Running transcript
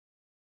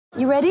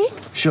You ready?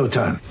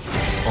 Showtime.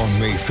 On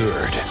May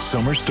 3rd,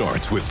 summer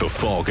starts with The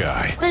Fall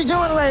Guy. Let's do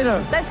it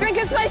later. Let's drink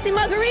a spicy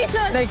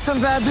margarita. Make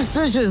some bad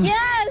decisions.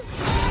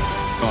 Yes!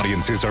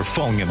 Audiences are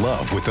falling in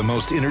love with the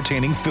most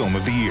entertaining film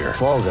of the year.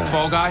 Fall Guy.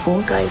 Fall Guy?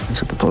 Fall Guy.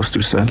 That's what the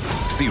poster said.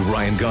 See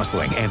Ryan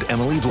Gosling and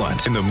Emily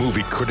Blunt in the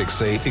movie critics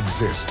say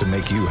exists to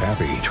make you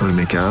happy. Trying to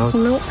make it out?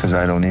 Nope. Because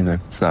I don't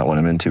either. It's not what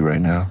I'm into right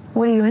now.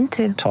 What are you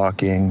into?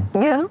 Talking.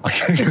 Yeah.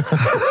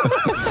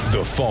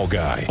 The Fall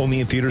Guy.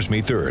 Only in theaters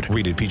May 3rd.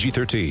 Rated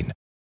PG-13.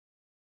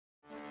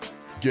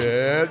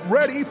 Get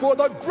ready for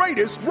the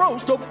greatest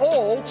roast of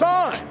all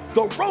time.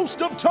 The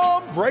Roast of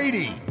Tom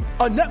Brady.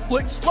 A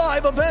Netflix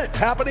live event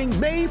happening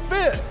May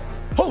 5th.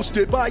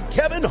 Hosted by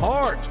Kevin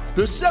Hart.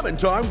 The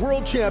 7-time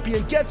world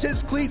champion gets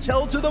his cleats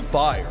held to the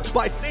fire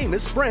by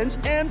famous friends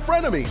and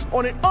frenemies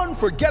on an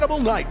unforgettable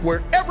night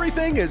where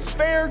everything is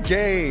fair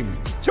game.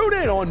 Tune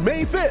in on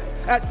May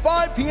 5th at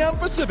 5 p.m.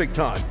 Pacific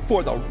time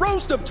for the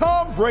Roast of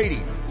Tom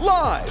Brady.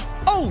 Live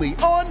only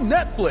on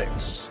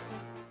Netflix.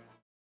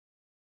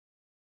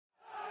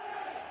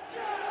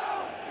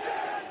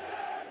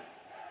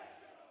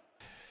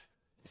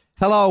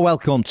 Hello,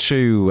 welcome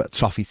to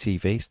Toffee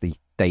TV's the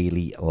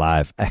daily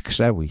live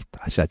extra.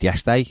 I said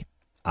yesterday,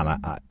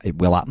 and it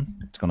will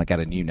happen. It's going to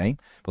get a new name,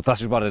 but that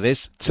is what it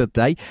is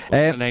today.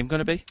 What's the name going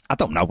to be? I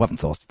don't know. I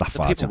haven't thought that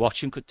far. People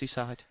watching could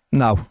decide.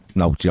 No,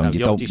 John.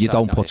 No, you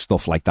don't put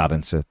stuff like that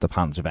into the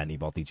hands of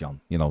anybody,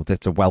 John. You know,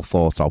 it's a well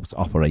thought out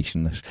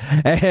operation.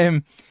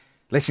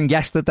 Listen,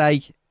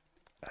 yesterday,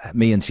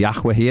 me and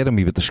Jack were here, and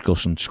we were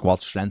discussing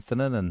squad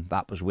strengthening, and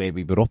that was where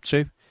we were up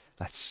to.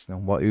 That's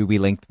who we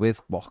linked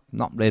with. What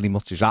not really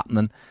much is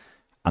happening,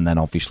 and then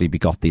obviously we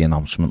got the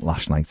announcement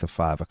last night at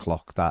 5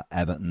 o'clock that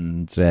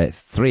Everton's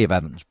 3 of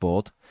Everton's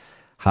board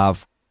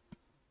have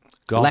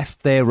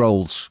left their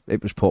roles.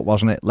 It was put,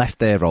 wasn't it? Left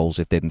their roles.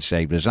 It didn't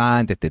say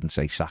resigned. It didn't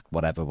say sacked.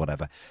 Whatever.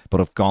 But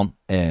have gone.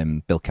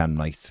 Bill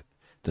Kenwright.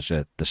 There's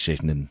a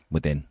decision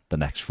within the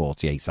next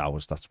 48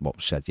 hours. That's what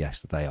was said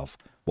yesterday of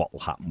what will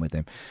happen with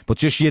him. But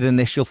just your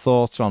initial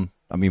thoughts on.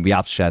 I mean, we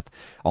have said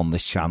on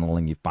this channel,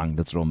 and you've banged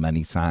the drum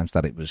many times,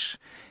 that it was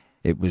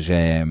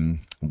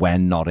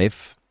when, not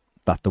if,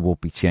 that there would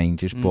be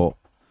changes. But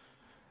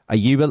are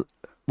you?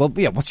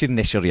 What's your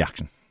initial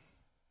reaction?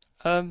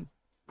 Well,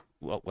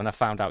 when I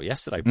found out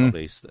yesterday,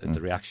 probably is the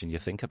reaction you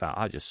think about.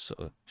 I just sort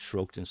of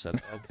shrugged and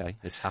said, "Okay,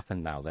 it's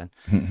happened now then,"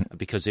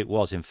 because it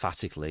was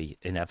emphatically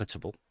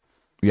inevitable.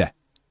 Yeah,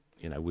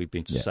 you know, we've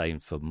been saying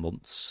for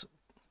months,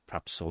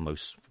 perhaps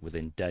almost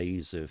within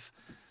days of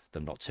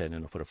them not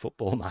turning up at a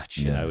football match.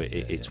 You know,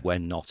 it's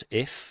when, not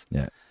if.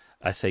 Yeah,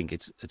 I think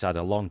it's had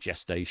a long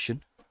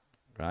gestation,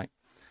 right?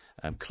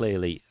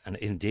 Clearly, and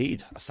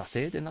indeed, I sat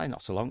here, didn't I,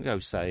 not so long ago,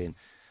 saying,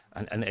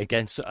 and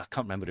again, I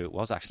can't remember who it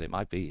was actually. It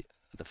might be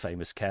the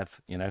famous Kev,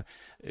 you know,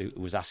 who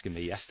was asking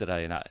me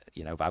yesterday,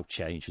 and about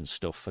change and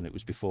stuff, and it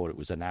was before it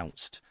was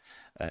announced,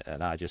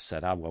 and I just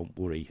said I won't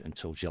worry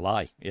until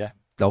July. Yeah.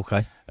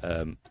 Okay.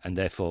 And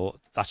therefore,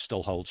 that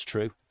still holds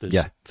true.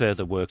 There's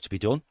further work to be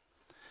done.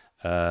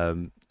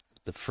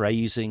 The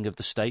phrasing of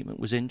the statement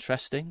was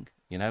interesting,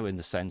 you know, in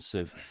the sense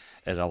of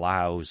it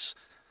allows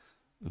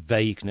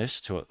vagueness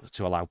to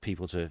allow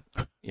people to,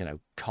 you know,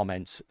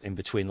 comment in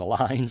between the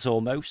lines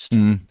almost.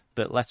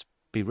 But let's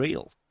be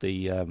real.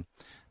 The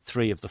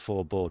 3 of the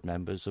 4 board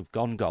members have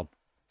gone.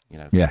 You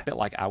know, a bit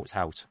like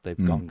out. They've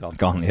gone.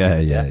 Gone,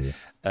 yeah.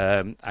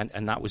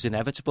 And that was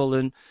inevitable.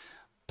 And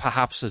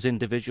perhaps as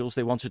individuals,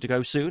 they wanted to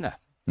go sooner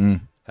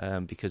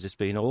because it's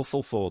been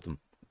awful for them.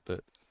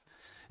 But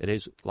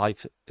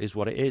life is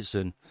what it is,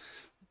 and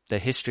they're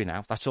history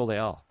now. That's all they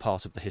are,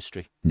 part of the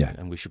history. Yeah.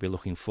 And we should be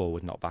looking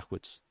forward, not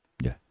backwards.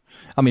 Yeah.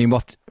 I mean,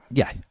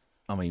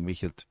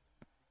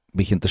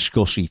 we can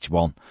discuss each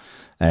one.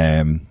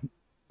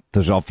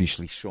 There's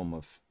obviously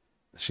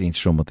seen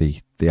some of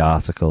the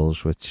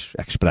articles which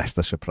expressed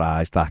the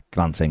surprise that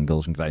Grant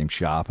Ingles and Graham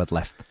Sharp had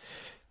left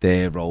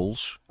their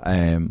roles.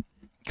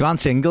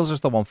 Grant Ingles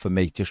is the one for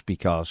me, just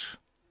because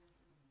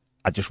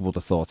I just would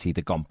have thought he'd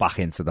have gone back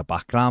into the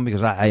background,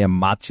 because I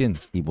imagine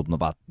he wouldn't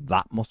have had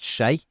that much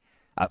say.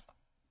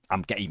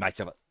 He might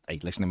have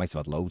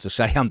had loads to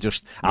say. I'm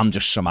just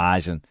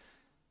surmising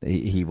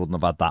he wouldn't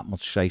have had that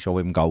much say, so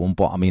him going.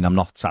 But I mean, I'm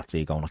not sat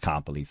here going, I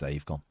can't believe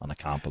they've gone, and I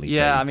can't believe.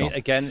 Yeah, I mean, gone.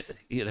 Again,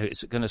 you know,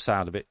 it's going to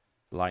sound a bit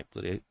like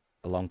a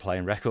long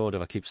playing record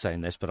if I keep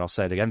saying this, but I'll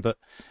say it again. But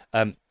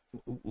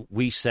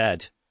we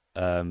said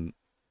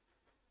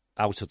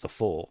out of the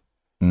 4,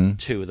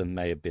 2 of them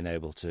may have been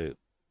able to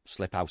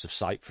slip out of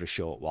sight for a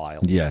short while.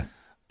 Yeah.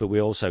 But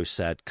we also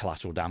said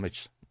collateral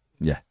damage.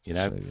 Yeah. You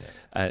know?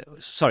 So,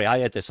 sorry, I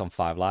heard this on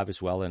 5 Live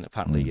as well, and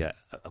apparently a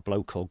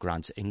bloke called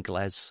Grant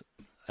Ingles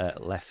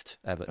left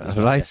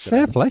Everton. Right,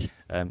 fair play.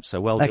 So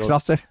well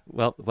done.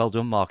 Well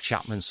done, Mark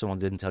Chapman. Someone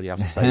didn't tell you how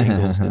to say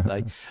Ingles, did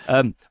they?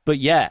 But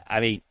yeah, I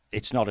mean,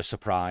 it's not a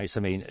surprise. I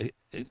mean,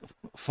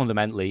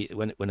 fundamentally,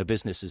 when a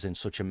business is in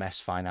such a mess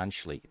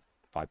financially,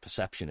 by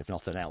perception, if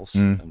nothing else,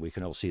 and we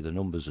can all see the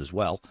numbers as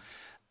well,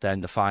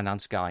 then the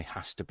finance guy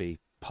has to be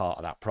part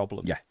of that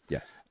problem. Yeah.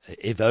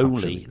 if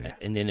only Absolutely.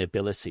 an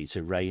inability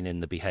to rein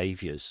in the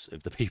behaviours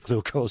of the people who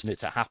are causing it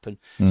to happen.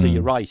 So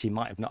you're right, he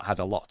might have not had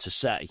a lot to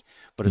say,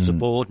 but as a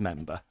board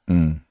member,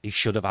 he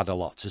should have had a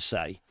lot to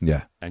say.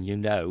 Yeah. And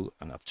and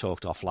I've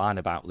talked offline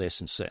about this,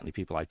 and certainly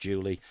people like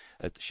Julie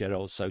at the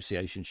Shareholders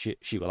Association,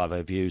 she will have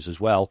her views as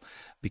well,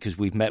 because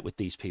we've met with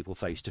these people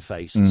face to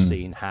face and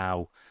seen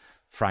how,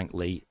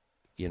 frankly,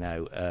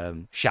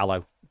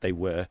 shallow they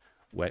were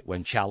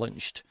when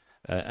challenged.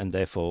 And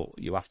therefore,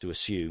 you have to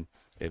assume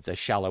if they're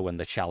shallow when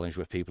they're challenged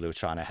with people who are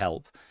trying to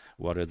help,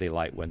 what are they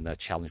like when they're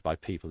challenged by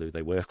people who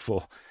they work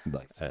for?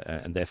 Right.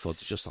 And therefore,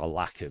 there's just a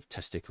lack of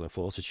testicular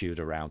fortitude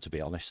around, to be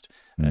honest.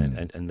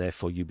 And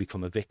therefore, you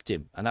become a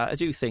victim. And I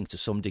do think to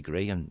some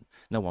degree, and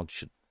no one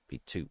should be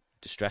too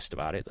distressed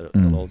about it,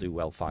 they'll all do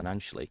well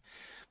financially.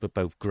 But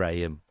both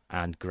Graham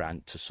and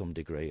Grant, to some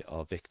degree,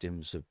 are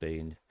victims of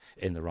being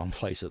in the wrong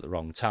place at the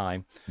wrong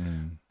time.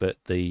 But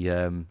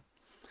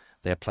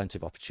they had plenty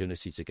of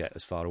opportunity to get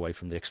as far away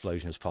from the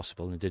explosion as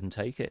possible and didn't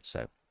take it.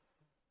 So,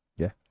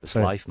 yeah, it's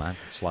life, man.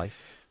 It's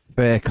life.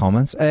 Fair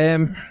comments.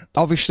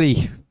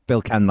 Obviously,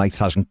 Bill Kenwright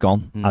hasn't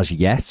gone as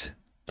yet.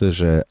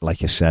 There's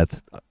like I said,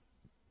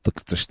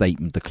 the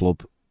statement the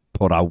club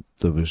put out,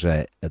 there was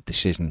a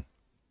decision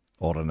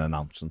or an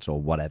announcement or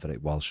whatever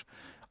it was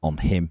on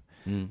him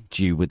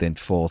due within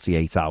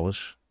 48 hours.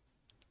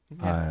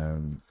 Yeah.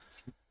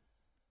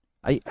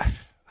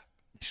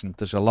 Listen,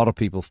 there's a lot of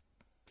people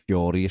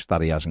furious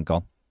that he hasn't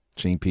gone.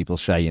 Seen people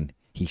saying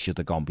he should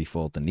have gone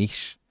before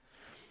Denise.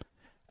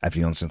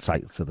 Everyone's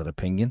entitled to their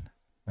opinion.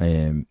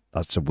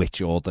 That's a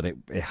which order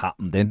it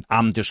happened in.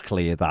 I'm just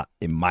clear that,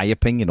 in my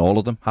opinion, all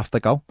of them have to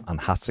go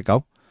and had to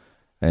go.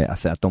 I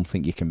don't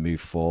think you can move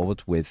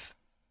forward with...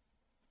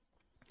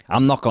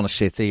 I'm not going to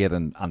sit here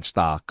and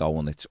start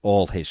going, it's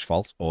all his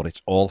fault, or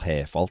it's all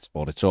her fault,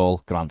 or it's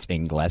all Grant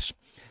Ingles'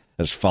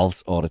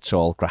 fault, or it's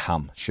all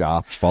Graham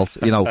Sharp's fault.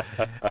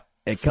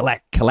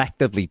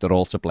 Collectively, they're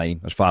all to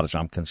blame, as far as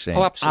I'm concerned.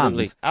 Oh,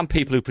 absolutely. And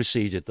people who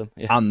preceded them.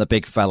 Yeah. And the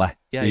big fella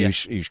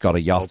who's got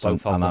a yacht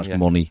and has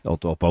money, or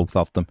both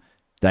of them.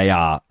 They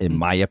are, in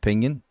my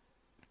opinion,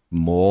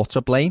 more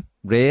to blame,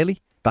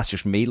 really. That's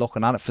just me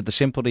looking at it, for the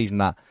simple reason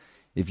that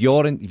if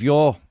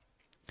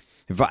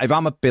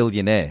I'm a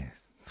billionaire,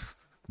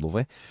 love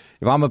it.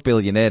 If I'm a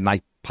billionaire and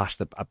I pass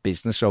a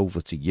business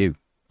over to you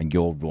and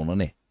you're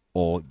running it,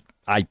 or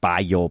I buy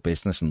your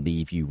business and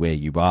leave you where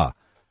you are,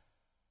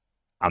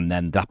 and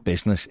then that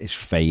business is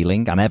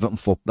failing, and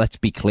let's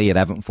be clear,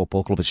 Everton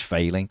Football Club is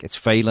failing. It's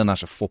failing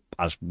as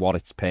what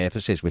its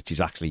purpose is, which is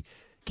actually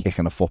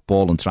kicking a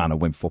football and trying to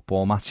win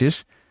football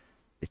matches.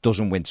 It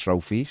doesn't win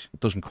trophies.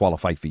 It doesn't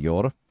qualify for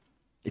Europe.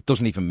 It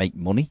doesn't even make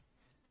money.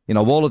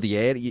 All of the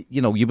area,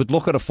 you would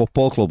look at a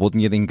football club,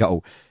 wouldn't you, and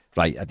go,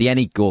 right, are they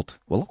any good?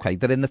 Well, okay,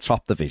 they're in the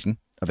top division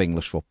of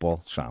English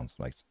football. Sounds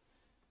right.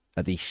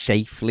 Are they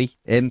safely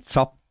in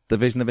top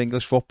division of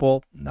English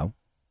football? No.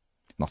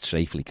 Not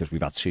safely, because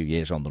we've had 2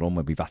 years on the run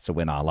where we've had to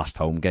win our last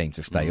home game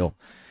to stay up.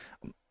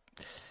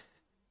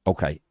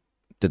 Okay,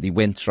 did he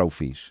win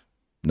trophies?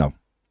 No.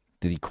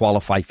 Did he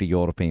qualify for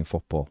European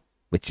football,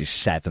 which is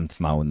 7th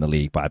now in the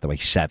league, by the way,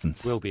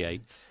 7th. Will be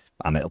 8th.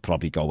 And it'll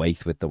probably go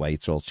 8th with the way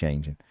it's all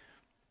changing.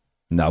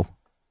 No.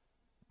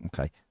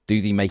 Okay.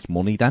 Do they make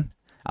money then?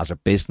 As a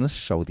business?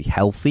 So are they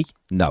healthy?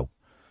 No.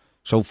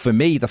 So for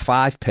me, the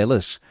 5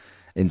 pillars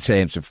in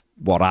terms of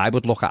what I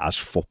would look at as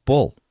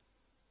football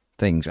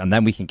things, and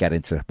then we can get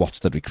into what's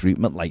the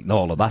recruitment like and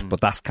all of that,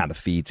 but that kind of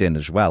feeds in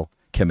as well.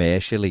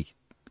 Commercially,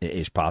 it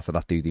is part of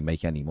that. Do they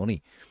make any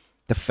money?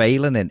 They're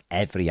failing in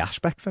every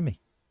aspect for me.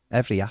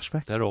 Every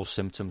aspect. They're all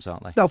symptoms,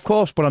 aren't they? No, of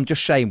course, but I'm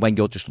just saying, when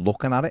you're just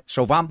looking at it.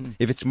 So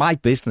if it's my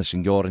business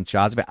and you're in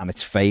charge of it and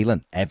it's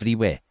failing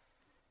everywhere,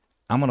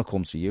 I'm going to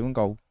come to you and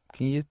go,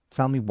 can you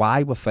tell me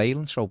why we're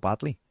failing so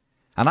badly?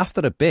 And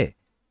after a bit,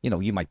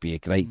 you might be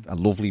a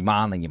lovely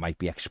man and you might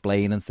be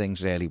explaining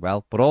things really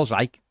well, but all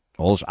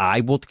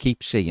I would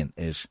keep seeing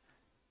is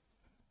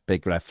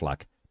big red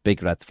flag,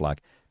 big red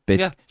flag.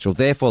 So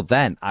therefore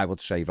then I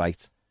would say,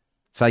 right,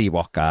 tell you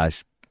what,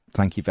 guys,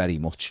 thank you very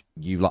much.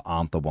 You lot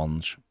aren't the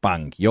ones.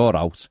 Bang, you're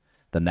out,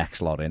 the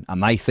next lot in.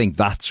 And I think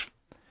that's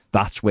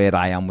where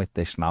I am with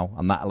this now.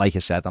 And that, like I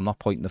said, I'm not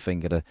pointing the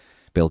finger at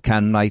Bill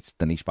Kenwright,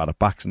 Denise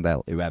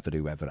Barrett-Baxendale,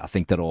 whoever. I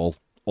think they're all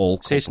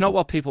See, it's not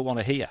what people want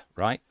to hear,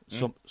 right?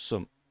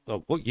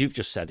 What you've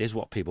just said is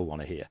what people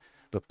want to hear.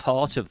 But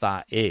part of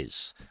that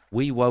is,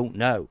 we won't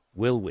know,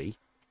 will we,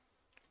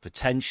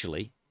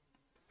 potentially,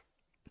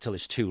 until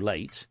it's too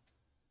late,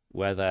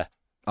 whether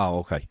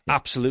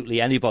absolutely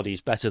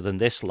anybody's better than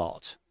this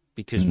lot.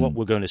 Because what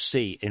we're going to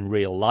see in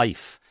real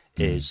life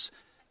is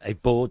a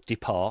board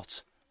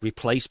depart,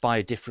 replaced by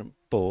a different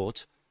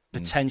board,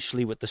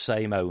 potentially with the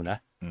same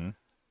owner.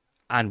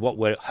 And what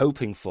we're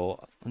hoping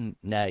for,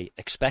 nay,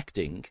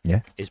 expecting,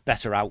 is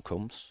better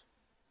outcomes,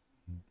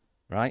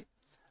 right?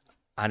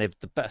 And if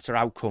the better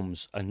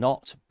outcomes are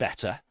not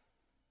better,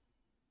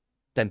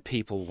 then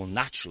people will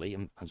naturally,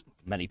 and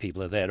many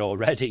people are there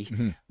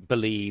already,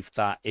 believe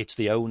that it's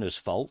the owner's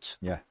fault.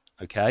 Yeah.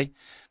 Okay?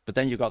 But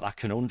then you've got that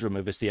conundrum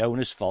of, it's the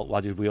owner's fault,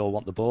 why did we all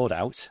want the board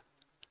out?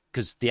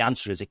 Because the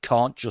answer is it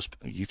can't just,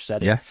 you've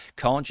said it,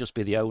 can't just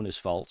be the owner's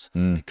fault.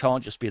 It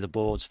can't just be the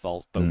board's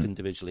fault, both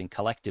individually and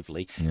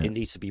collectively. It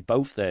needs to be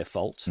both their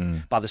fault.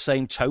 By the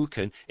same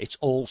token, it's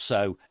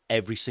also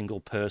every single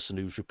person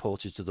who's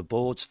reported to the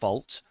board's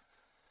fault,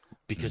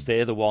 because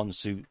they're the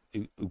ones who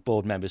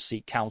board members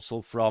seek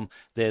counsel from.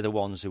 They're the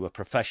ones who are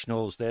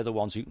professionals. They're the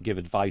ones who can give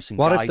advice and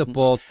guidance. What if the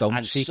board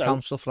don't seek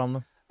counsel from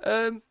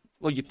them?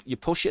 Well, you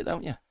push it,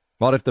 don't you?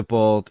 What if the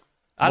board...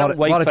 I don't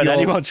wait for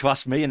anyone to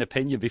ask me an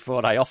opinion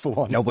before I offer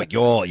one. No, but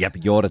you're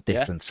a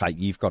different type.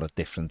 You've got a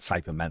different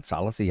type of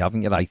mentality,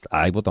 haven't you?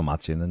 I would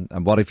imagine.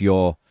 And what if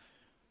you're...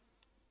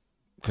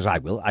 Because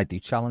I do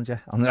challenge you.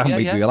 And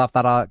we'll have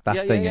that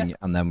thing,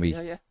 and then we...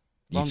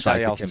 You try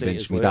to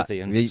convince me that.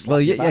 Well,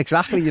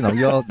 exactly.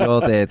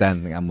 You're there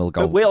then, and we'll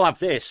go. But we'll have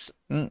this,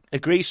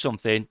 agree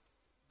something,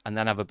 and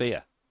then have a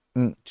beer.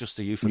 Just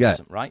a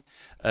euphemism, right?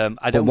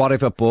 But what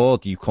if a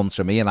board, you come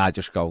to me and I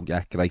just go,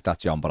 yeah, great,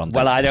 that's John, but I'm...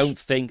 Well, I don't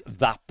think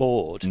that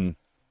board,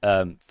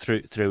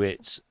 through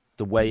its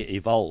the way it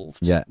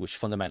evolved, which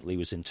fundamentally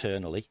was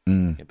internally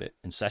a bit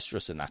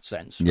incestuous in that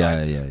sense,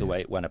 right? The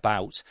way it went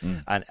about,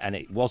 and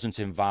it wasn't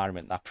an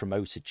environment that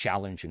promoted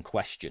challenge and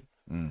question.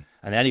 And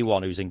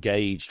anyone who's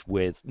engaged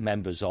with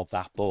members of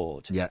that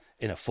board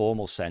in a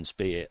formal sense,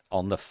 be it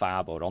on the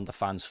FAB or on the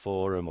Fans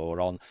Forum or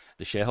on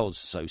the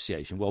Shareholders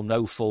Association, will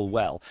know full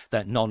well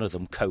that none of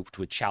them coped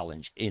with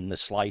challenge in the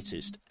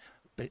slightest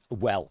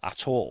well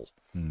at all.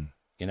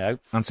 You know,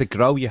 and to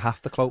grow, you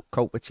have to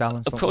cope with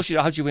challenge. Of course,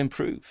 how do you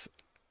improve?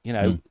 You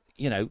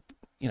know,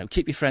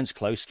 keep your friends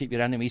close, keep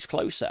your enemies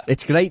closer.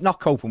 It's great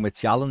not coping with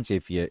challenge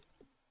if you...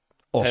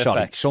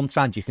 sorry,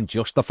 sometimes you can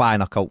justify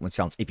not coping with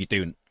challenge if you're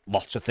doing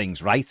lots of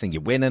things right and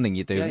you're winning and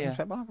you're doing...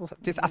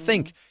 I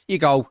think you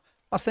go,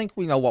 I think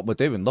we know what we're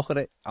doing. Look at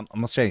it. I'm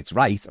not saying it's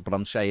right, but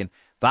I'm saying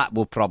that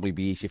will probably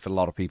be easy for a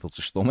lot of people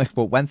to stomach.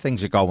 But when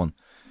things are going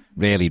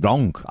really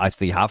wrong, as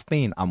they have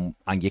been,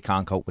 and you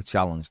can't cope with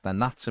challenge, then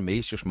that to me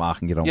is just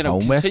marking your own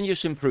homework.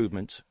 Continuous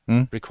improvement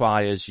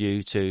requires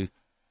you to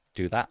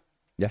do that.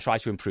 Try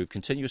to improve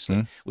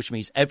continuously, which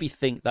means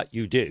everything that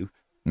you do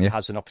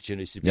has an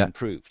opportunity to be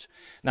improved.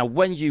 Now,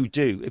 when you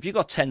do, if you've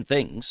got 10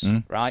 things,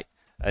 right,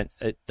 and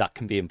that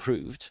can be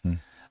improved,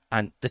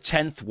 and the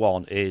 10th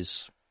one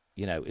is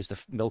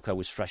the milk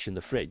always fresh in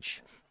the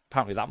fridge,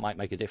 apparently that might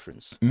make a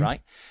difference,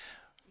 right?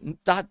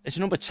 That it's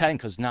number 10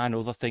 because 9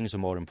 other things are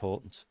more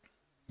important.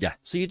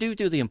 So you do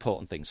the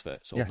important things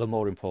first, or the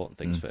more important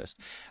things first.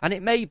 And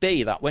it may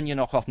be that when you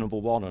knock off number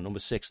 1 or number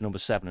 6, number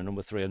 7, and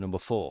number 3 and number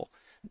 4,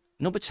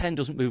 number 10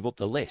 doesn't move up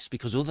the list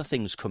because other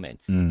things come in.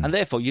 And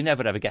therefore, you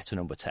never ever get to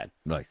number 10.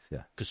 Right,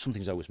 yeah. Because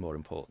something's always more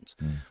important.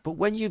 But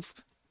when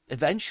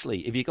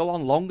eventually, if you go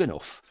on long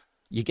enough,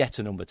 you get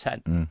to number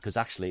 10 because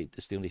actually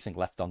it's the only thing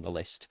left on the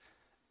list,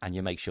 and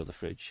you make sure the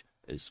fridge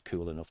is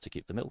cool enough to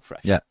keep the milk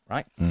fresh.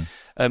 Right?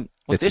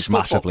 It's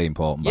massively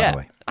important, by the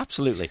way.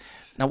 Absolutely.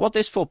 Now, what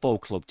this football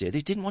club did,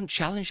 it didn't want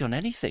challenge on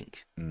anything.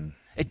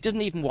 It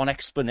didn't even want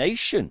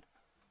explanation.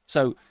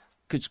 So,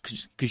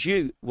 because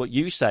what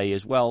you say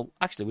is, well,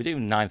 actually, we're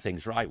doing 9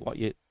 things right. What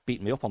you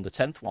beating me up on the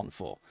 10th one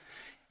for?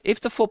 If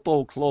the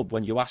football club,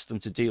 when you asked them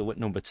to deal with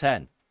number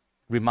 10,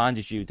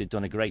 reminded you they'd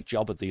done a great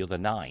job of the other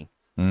 9,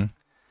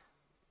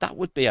 that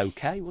would be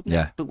okay, wouldn't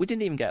it? But we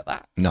didn't even get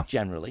that,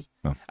 generally.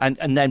 No.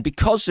 And then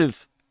because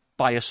of,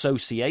 by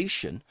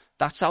association,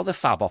 that's how the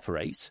FAB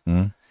operate.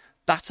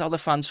 That's how the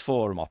Fans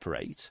Forum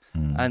operate.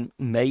 And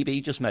maybe,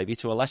 just maybe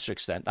to a lesser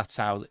extent, that's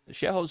how the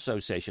Shareholders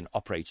Association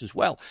operates as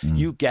well.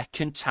 You get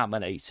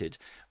contaminated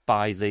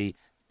by the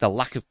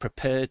lack of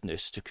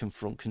preparedness to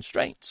confront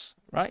constraints,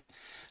 right?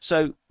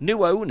 So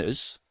new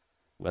owners,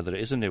 whether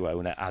it is a new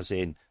owner as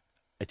in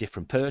a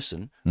different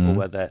person or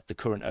whether the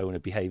current owner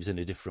behaves in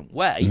a different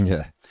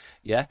way,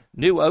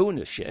 new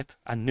ownership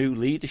and new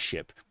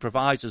leadership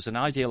provides us an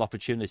ideal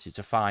opportunity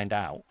to find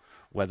out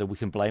whether we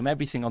can blame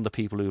everything on the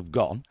people who have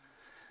gone,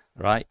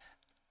 right?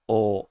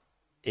 Or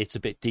it's a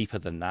bit deeper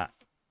than that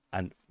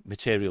and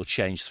material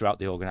change throughout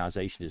the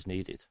organisation is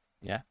needed.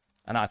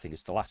 And I think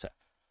it's the latter.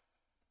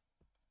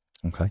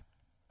 Okay.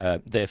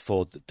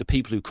 Therefore, the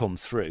people who come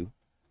through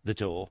the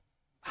door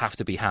have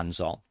to be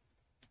hands-on.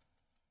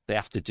 They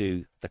have to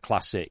do the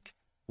classic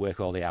work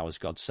all the hours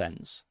God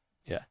sends.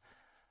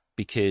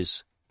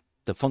 Because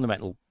the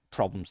fundamental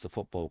problems the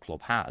football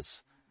club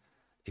has,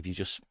 if you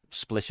just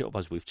split it up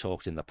as we've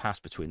talked in the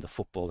past between the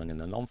footballing and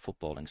the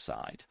non-footballing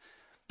side,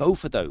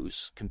 both of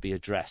those can be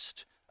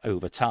addressed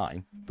over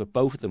time, but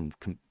both of them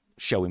can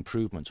show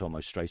improvement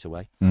almost straight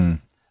away.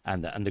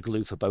 And the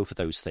glue for both of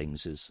those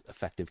things is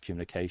effective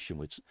communication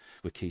with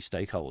key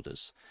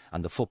stakeholders.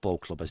 And the football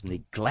club has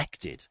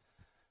neglected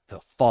for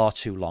far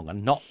too long,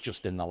 and not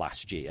just in the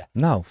last year.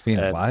 No, been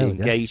a while. The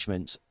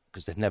engagement,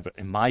 because they've never,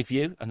 in my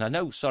view, and I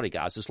know, sorry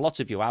guys, there's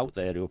lots of you out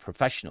there who are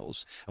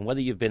professionals, and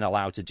whether you've been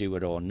allowed to do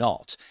it or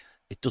not,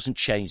 it doesn't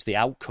change the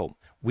outcome.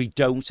 We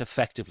don't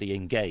effectively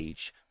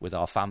engage with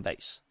our fan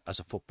base as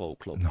a football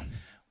club. No.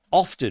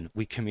 Often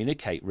we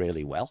communicate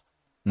really well,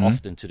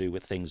 often to do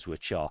with things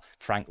which are,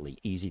 frankly,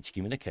 easy to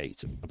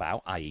communicate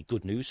about, i.e.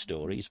 good news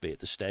stories, be it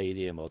the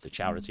stadium or the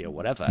charity or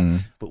whatever.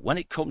 But when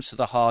it comes to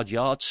the hard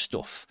yard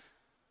stuff,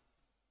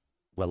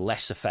 we're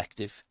less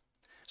effective.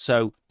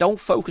 So don't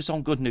focus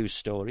on good news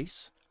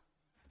stories.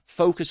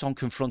 Focus on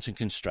confronting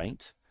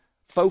constraint.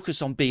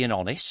 Focus on being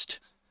honest.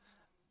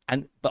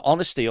 But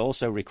honesty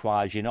also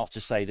requires you not to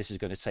say this is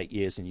going to take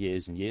years and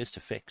years and years to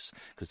fix,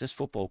 because this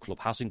football club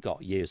hasn't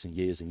got years and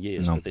years and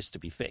years for this to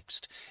be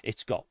fixed.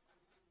 It's got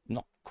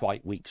not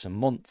quite weeks and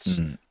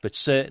months, but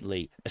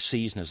certainly a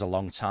season is a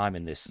long time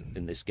in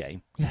this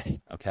game. Yeah.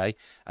 Okay,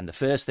 and the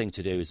first thing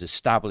to do is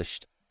establish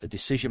a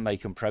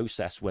decision-making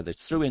process, whether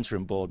it's through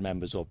interim board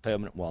members or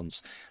permanent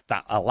ones,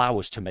 that allow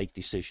us to make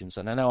decisions.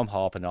 And I know I'm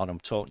harping on,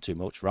 I'm talking too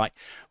much, right?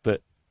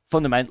 But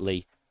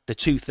fundamentally, the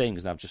two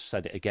things, and I've just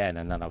said it again,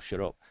 and then I'll shut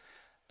up,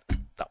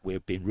 that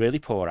we've been really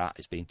poor at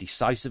is being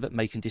decisive at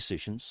making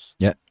decisions.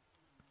 Yeah.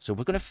 So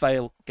we're going to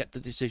fail, get the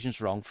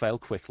decisions wrong, fail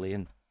quickly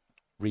and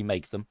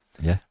remake them.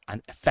 Yeah.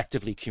 And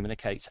effectively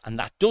communicate. And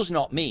that does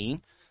not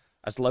mean,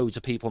 as loads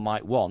of people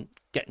might want,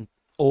 getting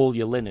all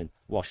your linen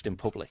washed in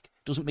public.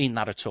 Doesn't mean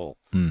that at all.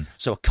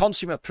 So a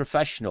consummate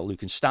professional who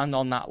can stand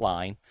on that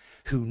line,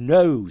 who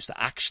knows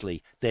that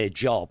actually their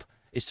job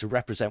is to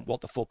represent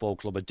what the football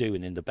club are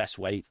doing in the best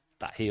way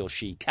that he or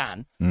she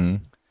can,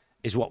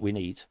 is what we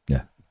need.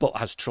 Yeah. But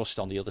has trust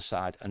on the other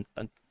side.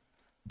 And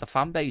the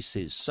fan base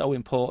is so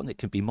important. It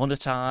can be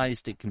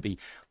monetized. It can be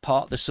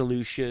part of the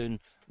solution,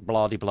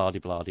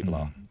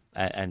 blah-de-blah-de-blah-de-blah.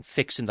 And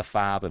fixing the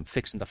fab and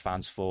fixing the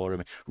fans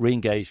forum,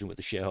 re-engaging with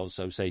the Shareholders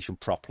Association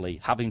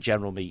properly, having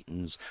general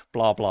meetings,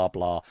 blah, blah,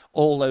 blah.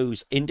 All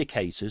those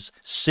indicators,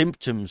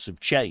 symptoms of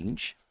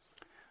change,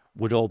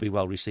 would all be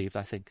well received,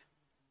 I think.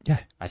 Yeah.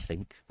 I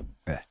think.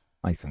 Yeah,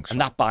 I think so.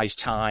 And that buys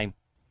time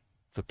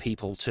for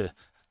people to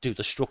do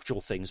the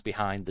structural things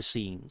behind the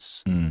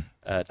scenes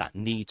that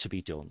need to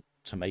be done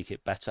to make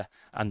it better.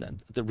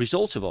 And the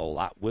result of all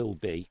that will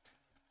be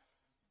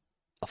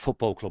a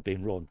football club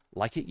being run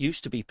like it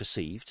used to be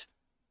perceived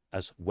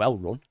as well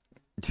run.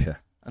 Yeah.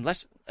 And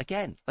let's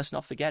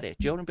not forget it.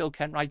 Joe and Bill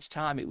Kenwright's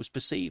time, it was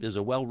perceived as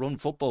a well-run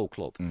football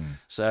club.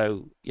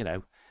 So,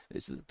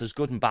 there's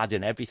good and bad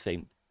in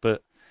everything,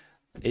 but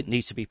it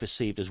needs to be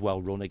perceived as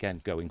well-run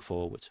again going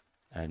forward.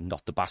 And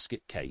not the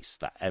basket case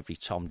that every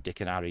Tom,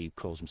 Dick and Harry who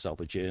calls himself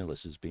a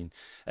journalist has been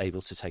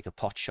able to take a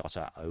pot shot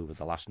at over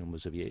the last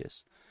numbers of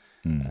years.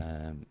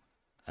 And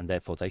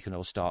therefore they can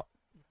all start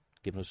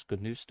giving us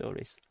good news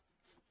stories.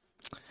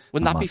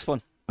 Wouldn't that be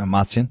fun?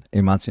 Imagine.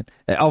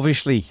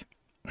 Obviously,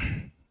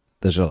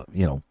 there's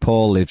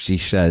Paul Livesey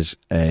says,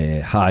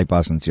 hi,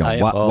 Baz and John.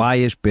 Why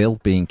is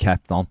Bill being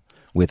kept on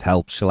with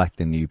help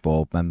selecting new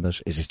board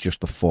members? Is it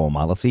just a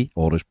formality,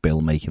 or is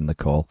Bill making the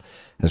call?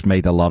 Has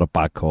made a lot of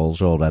bad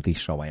calls already,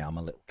 so I am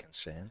a little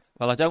concerned.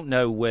 Well, I don't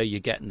know where you're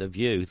getting the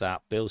view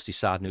that Bill's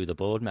deciding who the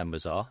board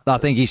members are. I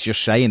think he's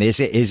just saying, is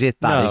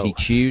it that? No. Is he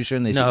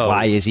choosing?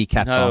 Why is he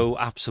kept on? No,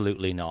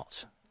 absolutely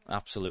not.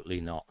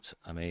 Absolutely not.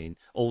 I mean,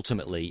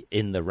 ultimately,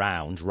 in the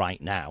round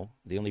right now,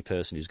 the only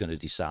person who's going to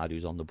decide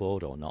who's on the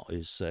board or not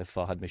is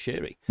Farhad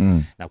Moshiri.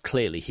 Now,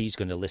 clearly, he's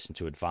going to listen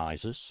to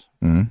advisors.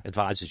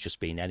 Advisors just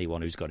being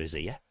anyone who's got his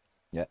ear.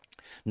 Yeah.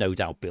 No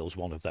doubt Bill's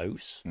one of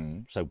those.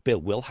 So Bill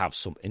will have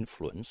some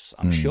influence,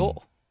 I'm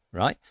sure,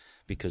 right?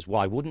 Because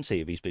why wouldn't he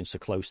if he's been so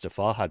close to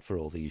Farhad for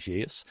all these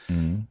years?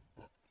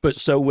 But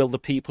so will the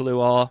people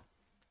who are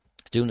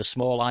doing a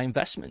small eye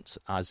investment,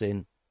 as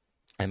in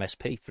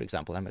MSP, for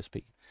example,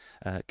 MSP.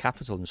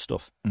 Capital and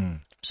stuff.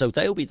 So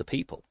they'll be the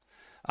people.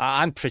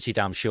 I'm pretty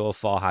damn sure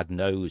Farhad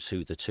knows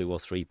who the 2 or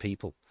 3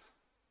 people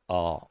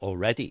are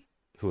already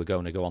who are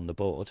going to go on the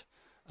board,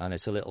 and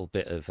it's a little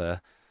bit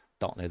of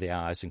dotting of the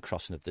I's and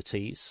crossing of the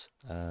T's,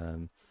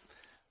 and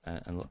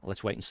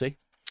let's wait and see.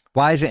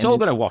 Why is it? It's all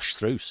going to wash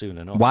through soon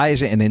enough. Why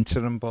is it an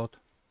interim board?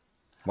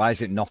 Why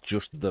is it not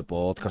just the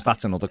board? Because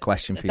that's another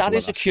question. That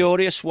is a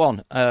curious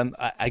one.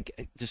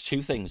 There's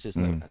 2 things,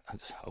 isn't there?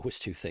 Always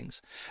 2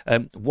 things.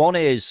 One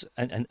is,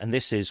 and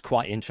this is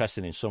quite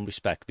interesting in some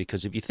respect,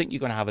 because if you think you're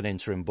going to have an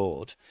interim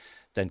board,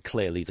 then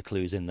clearly the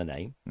clue's in the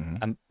name.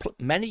 And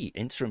many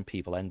interim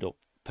people end up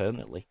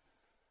permanently.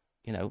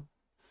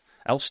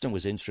 Elston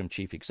was interim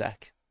chief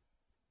exec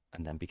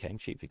and then became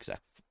chief exec.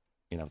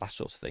 That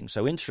sort of thing.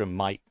 So interim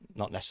might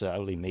not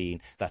necessarily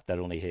mean that they're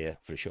only here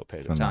for a short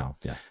period of time.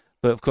 Yeah.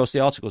 But, of course, the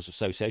Articles of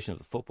Association of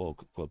the football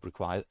club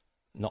require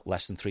not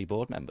less than 3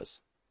 board members.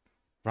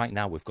 Right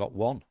now, we've got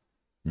 1.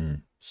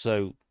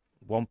 So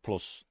 1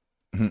 plus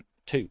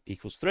 2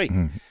 equals 3.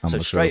 So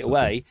straight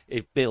away,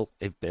 if Bill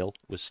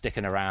was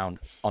sticking around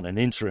on an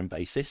interim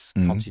basis,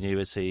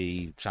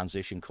 continuity,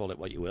 transition, call it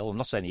what you will. I'm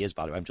not saying he is,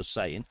 by the way, I'm just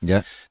saying.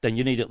 Yeah. Then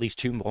you need at least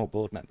 2 more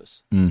board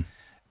members.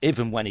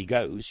 Even when he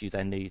goes, you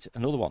then need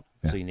another one.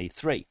 Yeah. So you need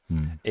 3.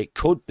 It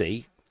could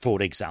be,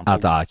 for example...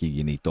 I'd argue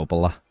you need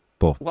double that.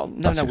 But we're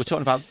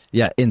talking about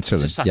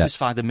interim to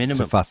satisfy the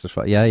minimum. To keep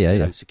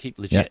legit, to keep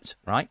legit,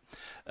 right?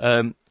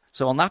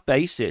 So on that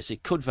basis,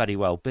 it could very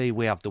well be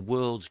we have the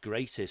world's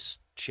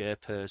greatest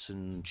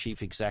chairperson,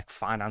 chief exec,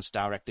 finance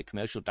director,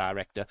 commercial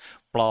director,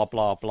 blah,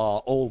 blah, blah,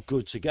 all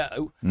good to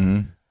go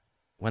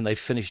when they've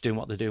finished doing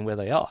what they're doing where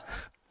they are.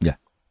 Yeah.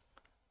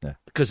 Yeah.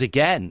 Because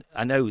again,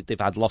 I know they've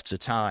had lots of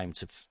time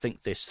to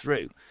think this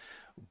through,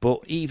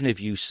 but even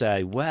if you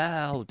say,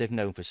 well, they've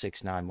known for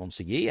 6-9 months,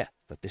 a year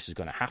that this is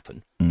going to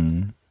happen,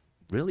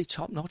 really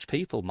top-notch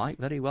people might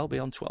very well be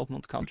on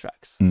 12-month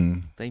contracts.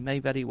 They may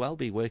very well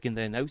be working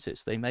their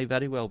notice. They may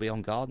very well be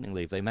on gardening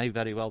leave. They may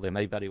very well.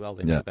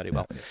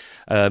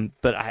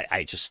 But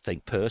I just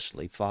think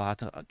personally,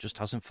 Farhad just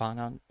hasn't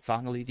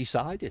finally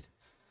decided.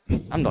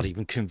 I'm not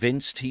even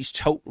convinced he's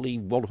totally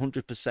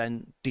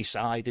 100%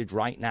 decided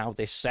right now,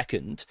 this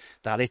second,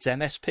 that it's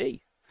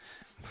MSP.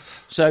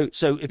 So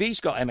if he's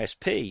got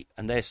MSP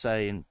and they're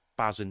saying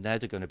Baz and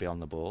Ned are going to be on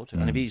the board,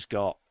 and if he's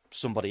got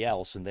somebody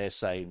else and they're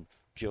saying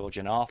George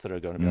and Arthur are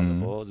going to be on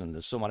the board, and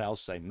there's someone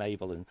else saying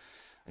Mabel and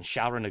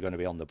Sharon are going to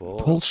be on the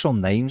board. Pull some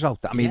names out.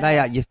 I mean,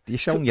 you're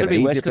showing your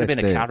age. It could have been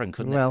a Karen,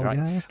 couldn't it? Right?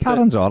 Yeah,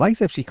 Karen's all right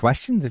if she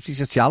questions. If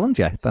she's a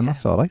challenger, then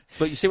that's all right.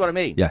 But you see what I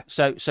mean? Yeah.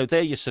 So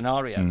they're your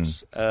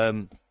scenarios.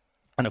 And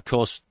of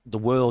course, the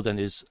world and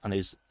his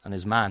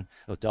man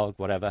or dog,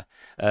 whatever.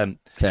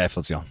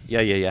 Careful, John.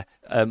 Yeah.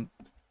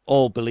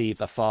 All believe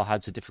that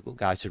Farhad's a difficult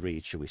guy to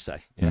read, shall we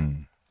say? Yeah.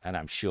 And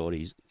I'm sure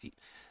he's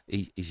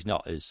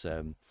not as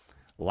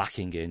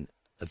lacking in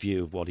a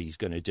view of what he's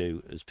going to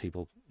do as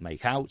people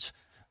make out,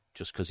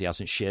 just because he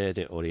hasn't shared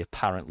it, or he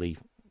apparently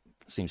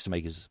seems to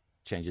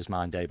change his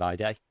mind day by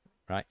day,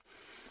 right?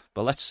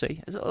 But let's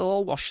see. It'll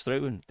all wash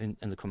through in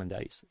the coming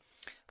days.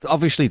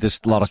 Obviously, there's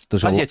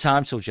plenty of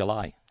time till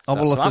July. Oh,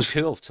 well, I'm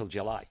cool till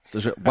July.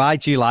 Why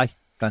July,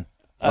 then?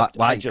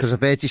 Why? Because I've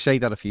heard you say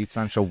that a few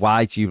times. So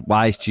why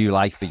is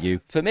July for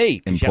you? For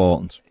me,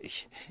 important.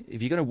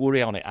 If you're going to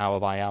worry on it hour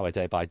by hour,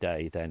 day by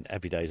day, then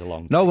every day is a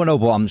long day. No,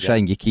 but I'm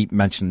saying you keep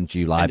mentioning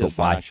July, End but of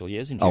why? Financial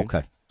years in June.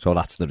 Okay, so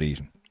that's the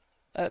reason.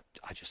 I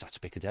just had to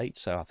pick a date,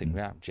 so I think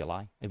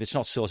July. If it's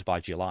not sorted by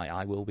July,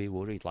 I will be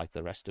worried, like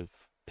the rest of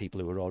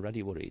people who are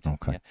already worried.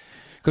 Okay,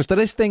 because there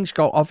is things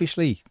go.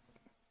 Obviously,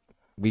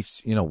 we're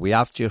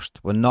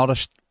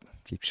not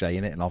keep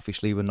saying it, and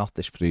obviously we're not.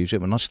 This proves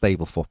it. We're not a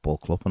stable football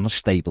club. We're not a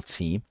stable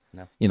team.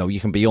 No. You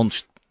can be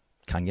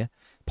can you?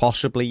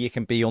 Possibly you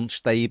can be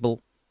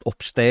unstable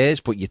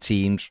upstairs, but your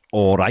team's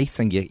all right,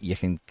 and you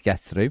can get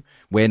through.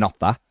 We're not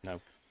that.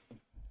 No.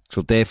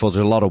 So therefore,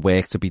 there's a lot of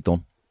work to be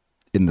done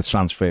in the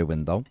transfer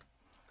window.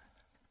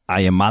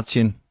 I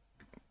imagine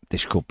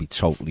this could be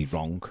totally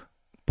wrong,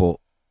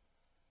 but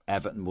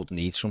Everton would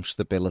need some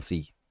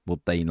stability, would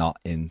they not,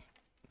 in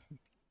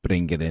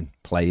bringing in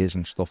players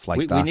and stuff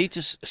like that? We need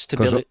to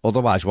stability.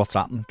 Otherwise, what's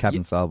happened?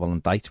 Kevin Thelwell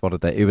and Dyche, who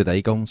are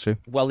they going to?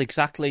 Well,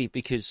 exactly,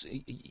 because,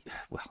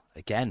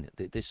 again,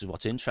 this is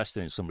what's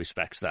interesting in some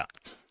respects, that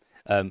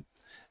the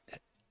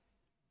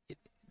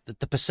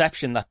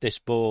perception that this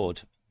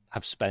board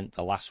have spent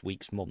the last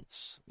weeks,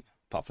 months,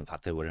 apart from the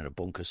fact they were in a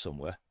bunker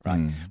somewhere,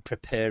 right,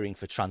 preparing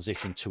for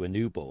transition to a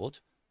new board.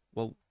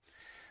 Well,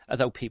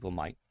 although people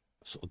might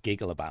sort of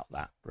giggle about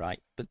that,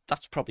 right, but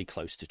that's probably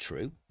close to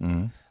true.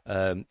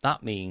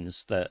 That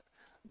means that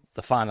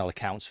the final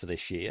accounts for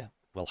this year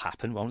will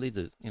happen. Only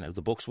the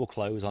books will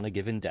close on a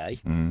given day.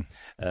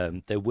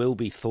 There will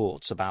be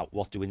thoughts about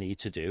what do we need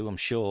to do. I'm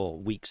sure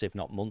weeks, if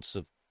not months,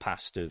 have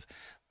passed of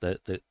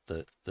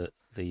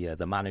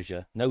the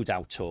manager, no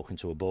doubt, talking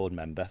to a board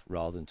member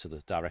rather than to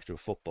the director of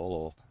football,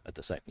 or at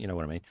the same, you know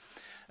what I mean?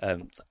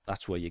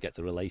 That's where you get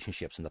the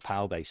relationships, and the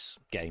power base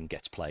game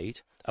gets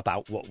played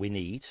about what we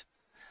need.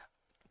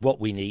 What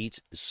we need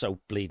is so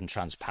bleeding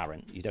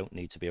transparent. You don't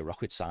need to be a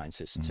rocket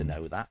scientist to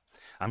know that.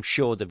 I'm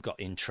sure they've got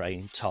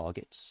in-train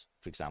targets,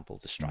 for example,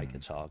 the striker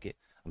target.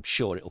 I'm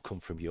sure it'll come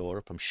from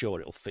Europe. I'm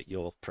sure it'll fit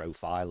your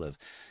profile of,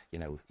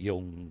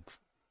 young,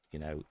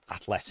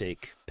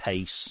 athletic,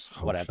 pace,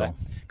 whatever.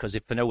 Because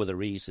if for no other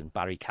reason,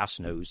 Barry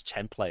Cass knows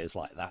 10 players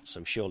like that,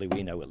 so surely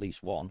we know at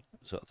least one,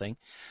 sort of thing.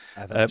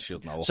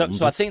 Should know. So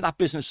I think that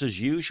business as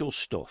usual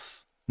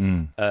stuff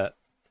should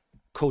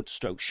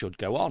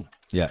go on.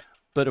 Yeah.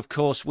 But of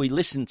course, we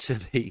listen to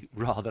the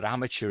rather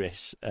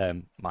amateurish,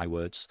 my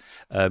words,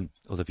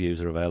 other views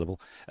are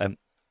available,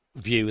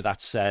 view that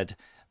said,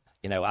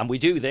 and we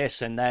do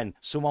this, and then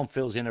someone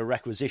fills in a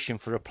requisition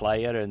for a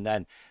player, and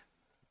then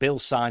Bill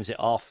signs it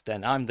off,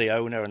 then I'm the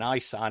owner and I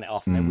sign it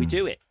off, and then we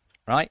do it,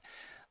 right?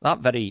 That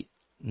very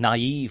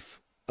naive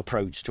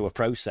approach to a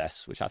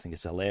process, which I think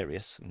is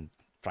hilarious, and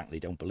frankly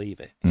don't believe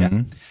it,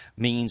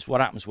 means what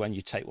happens when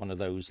you take one of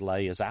those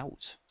layers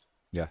out?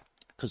 Yeah.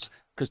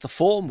 Because the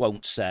form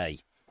won't say,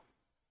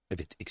 if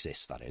it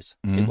exists, that is,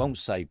 it won't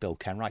say Bill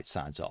Kenwright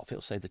signs it off.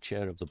 It'll say the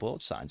chair of the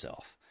board signs it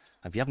off.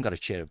 If you haven't got a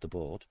chair of the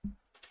board,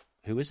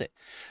 who is it?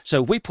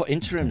 So if we put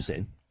interims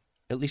in,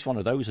 at least one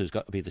of those has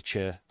got to be the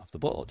chair of the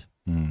board.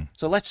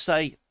 So let's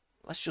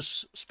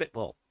just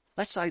spitball.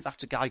 Let's say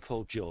that's a guy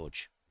called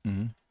George,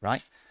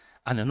 right?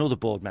 And another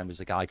board member is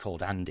a guy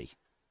called Andy.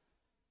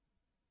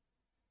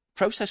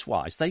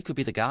 Process-wise, they could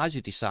be the guys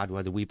who decide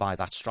whether we buy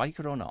that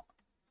striker or not.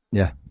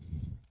 Yeah.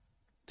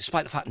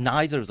 despite the fact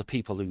neither of the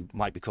people who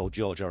might be called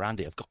George or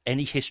Andy have got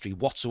any history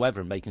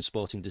whatsoever in making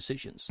sporting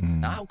decisions.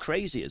 Now, how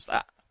crazy is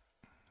that?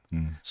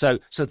 So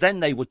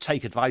then they would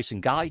take advice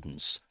and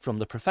guidance from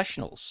the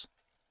professionals.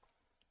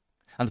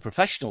 And the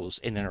professionals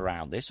in and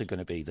around this are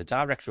going to be the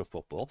director of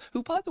football,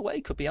 who, by the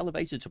way, could be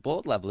elevated to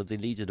board level if they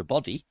needed a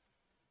body.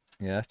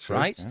 Yeah, true.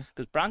 Right?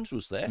 Because Brands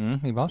was there.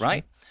 He was.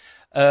 Right?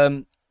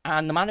 And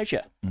the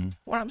manager.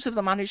 What happens if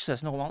the manager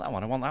says, no, I want that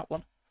one, I want that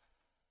one?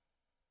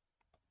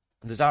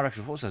 And the director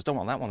of football says, don't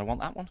want that one, I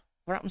want that one.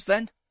 What happens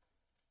then?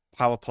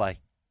 Power play.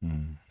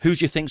 Who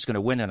do you think's going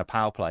to win in a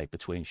power play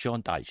between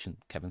Sean Dyche and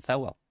Kevin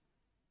Thelwell?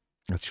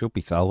 It should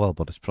be Thelwell,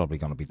 but it's probably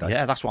going to be Dyche.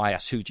 Yeah, that's why I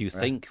asked, who do you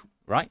think,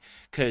 right?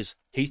 Because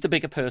he's the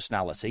bigger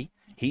personality.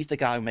 He's the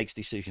guy who makes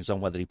decisions on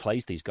whether he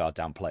plays these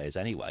goddamn players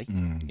anyway,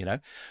 you know?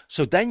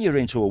 So then you're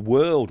into a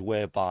world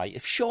whereby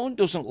if Sean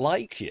doesn't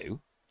like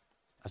you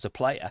as a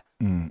player,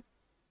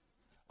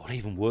 or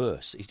even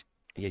worse,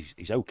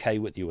 he's okay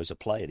with you as a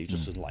player, he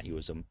just doesn't like you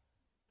as a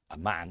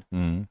man,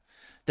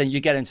 then you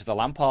get into the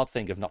Lampard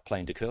thing of not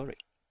playing Doucouré.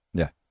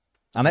 Yeah.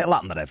 And it'll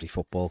happen at every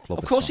football club.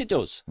 Of course it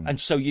does. And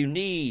so you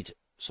need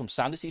some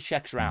sanity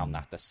checks around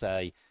that to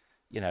say,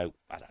 you know,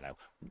 I don't know,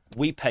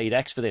 we paid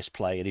X for this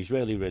player, he's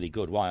really, really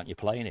good, why aren't you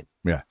playing him?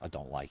 Yeah. I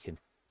don't like him.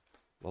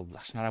 Well,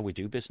 that's not how we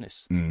do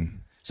business.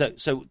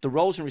 So the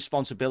roles and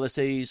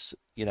responsibilities,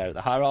 you know,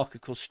 the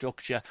hierarchical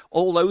structure,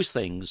 all those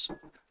things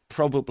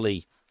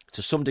probably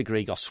to some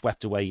degree got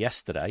swept away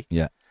yesterday.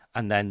 Yeah.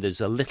 And then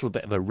there's a little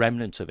bit of a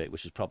remnant of it,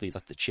 which is probably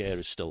that the chair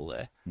is still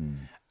there.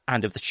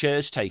 And if the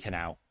chair's taken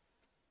out,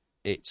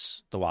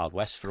 it's the Wild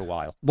West for a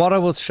while. What I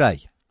would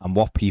say, and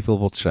what people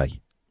would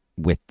say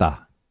with that,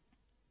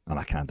 and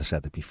I kind of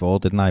said it before,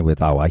 didn't I, with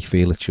how I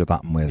feel it should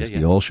happen, whereas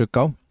they all should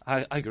go.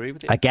 I agree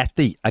with you. I get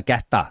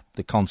that,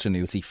 the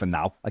continuity for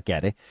now, I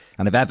get it.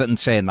 And if Everton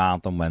turned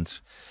round and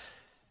went,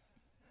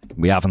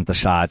 we haven't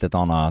decided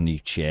on our new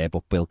chair,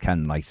 but Bill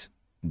Kenwright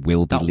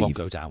will be leaving. That won't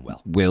go down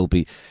well. Will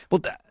be.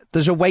 But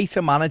there's a way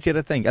to manage it,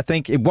 I think. I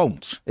think it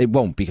won't. It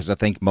won't, because I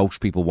think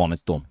most people want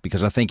it done.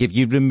 Because I think if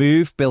you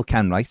remove Bill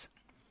Kenwright,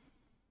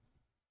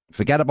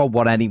 forget about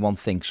what anyone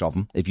thinks of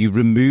him. If you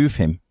remove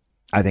him,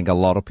 I think a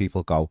lot of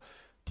people go,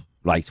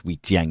 right, we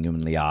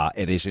genuinely are.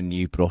 It is a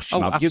new brush.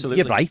 Oh, absolutely.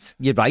 You're right.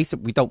 You're right.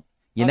 We don't.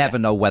 You never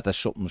know whether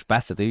something's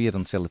better, do you,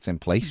 until it's in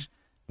place,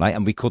 right?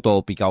 And we could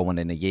all be going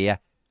in a year.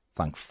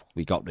 Thank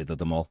we got rid of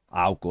them all.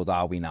 How good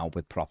are we now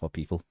with proper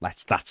people?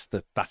 That's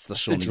the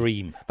sunny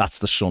dream. That's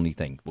the sunny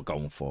thing. We're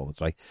going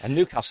forward, right? And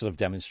Newcastle have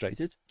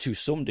demonstrated to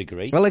some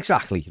degree. Well,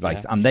 exactly, right.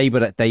 Yeah. And they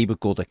were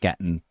good at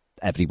getting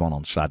everyone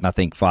on side. And I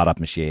think Farhad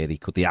Moshiri,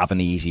 could they have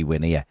an easy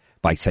win here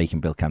by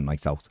taking Bill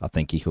Kenwright out? I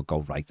think he could go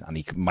right, and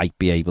he might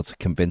be able to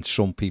convince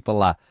some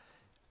people that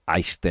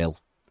I still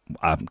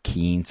am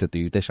keen to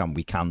do this, and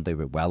we can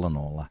do it well and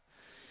all that.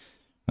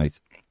 Right.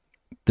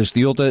 There's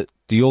the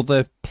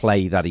other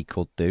play that he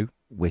could do,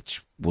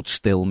 which would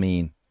still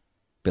mean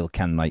Bill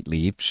Kenwright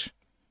leaves,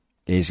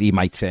 is he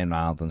might turn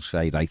around and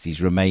say, right,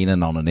 he's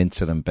remaining on an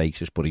interim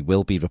basis, but he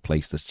will be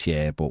replaced as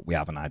chair, but we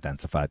haven't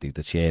identified who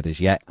the chair is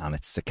yet, and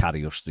it's to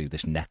carry us through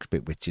this next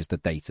bit, which is the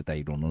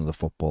day-to-day running of the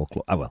football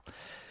club. Oh, well,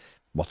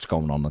 what's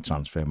going on in the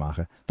transfer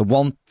market. The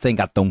one thing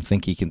I don't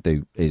think he can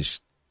do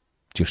is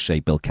just say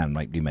Bill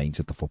Kenwright remains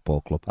at the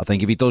football club. I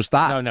think if he does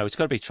that... No, it's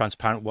got to be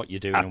transparent what you're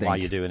doing and why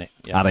you're doing it.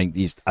 Yeah.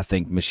 I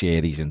think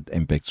Moshiri's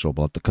in big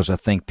trouble, because I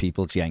think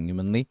people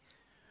genuinely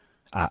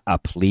are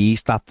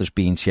pleased that there's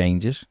been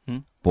changes,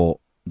 but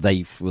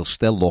they will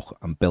still look,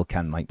 and Bill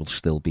Kenwright will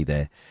still be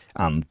there.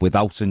 And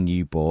without a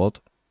new board,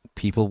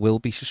 people will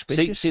be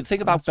suspicious. See the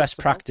thing about best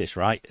practice,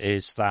 right,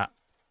 is that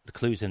the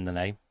clue's in the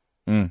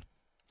name.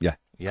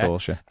 Yeah, of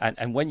course, yeah.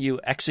 And when you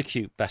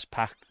execute best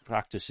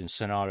practice in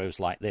scenarios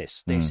like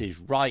this is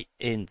right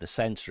in the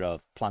centre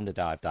of plan the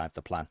dive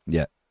the plan.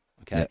 Yeah.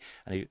 Okay. Yeah.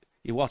 And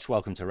you watch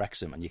Welcome to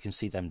Wrexham and you can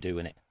see them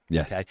doing it.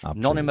 Yeah. Okay.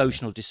 Absolutely.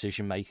 Non-emotional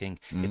decision making.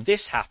 If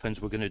this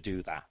happens, we're going to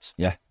do that.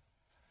 Yeah.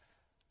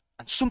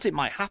 And something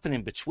might happen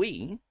in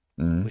between,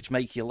 which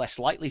make you less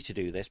likely to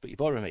do this, but you've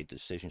already made the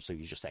decision, so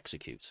you just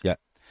execute. Yeah.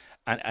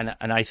 And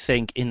I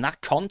think in that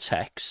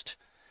context,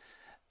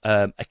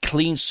 a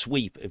clean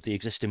sweep of the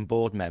existing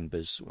board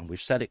members, and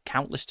we've said it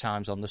countless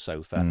times on the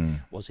sofa,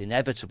 was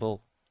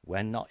inevitable,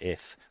 when not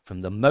if,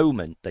 from the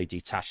moment they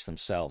detached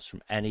themselves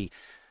from any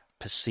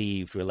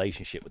perceived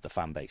relationship with the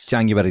fan base.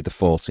 January the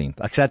 14th.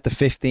 I said the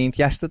 15th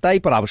yesterday,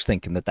 but I was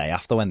thinking the day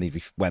after when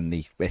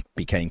it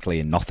became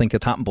clear nothing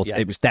could happen, but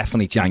it was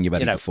definitely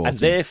January the 14th. And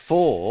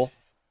therefore,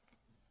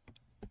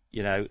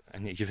 and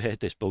you've heard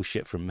this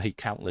bullshit from me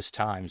countless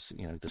times,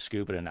 the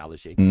scuba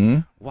analogy.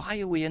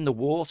 Why are we in the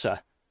water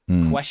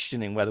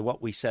questioning whether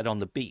what we said on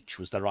the beach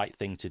was the right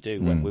thing to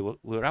do when we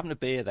were having a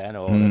beer then,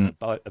 or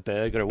a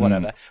burger or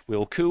whatever? We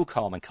were cool,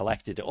 calm and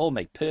collected. It all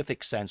made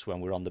perfect sense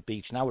when we're on the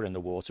beach. Now we're in the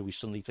water. We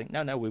suddenly think,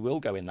 no, we will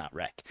go in that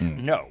wreck.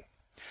 No.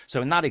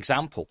 So in that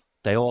example,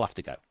 they all have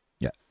to go.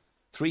 Yeah.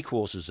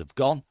 3/4 have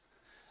gone.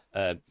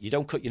 You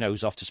don't cut your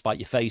nose off to spite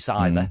your face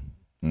either.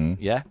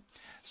 Yeah.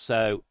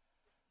 So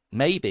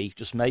maybe,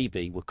 just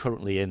maybe, we're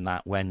currently in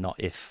that when not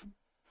if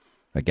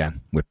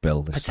again with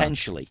Bill this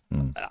Potentially.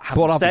 time.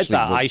 Having But said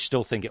that, obviously, I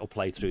still think it'll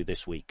play through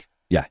this week.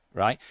 Yeah.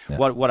 Right? Yeah.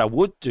 What I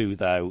would do,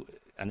 though,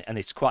 and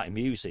it's quite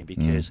amusing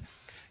because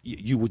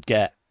you would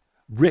get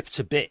ripped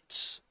to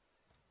bits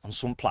on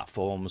some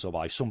platforms or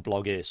by some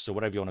bloggers or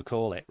whatever you want to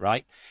call it,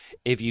 right?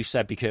 If you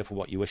said, be careful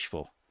what you wish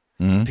for.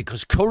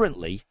 Because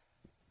currently,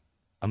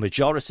 a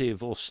majority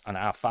of us and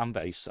our fan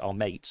base, our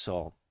mates,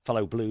 our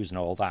fellow Blues and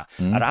all that,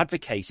 are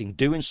advocating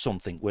doing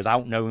something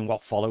without knowing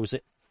what follows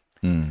it.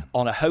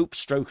 On a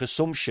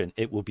hope/assumption,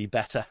 it will be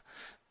better.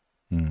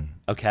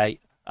 Okay?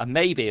 And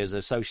maybe as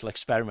a social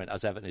experiment,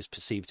 as Everton is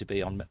perceived to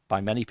be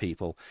by many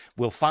people,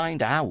 we'll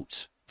find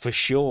out for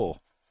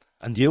sure.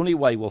 And the only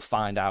way we'll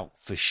find out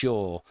for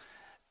sure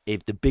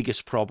if the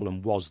biggest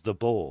problem was the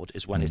board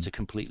is when it's a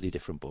completely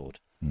different board.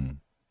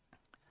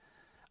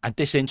 And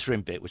this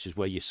interim bit, which is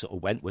where you sort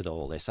of went with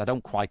all this, I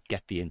don't quite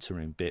get the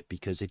interim bit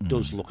because it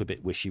does look a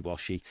bit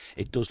wishy-washy.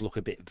 It does look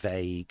a bit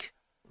vague,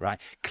 right?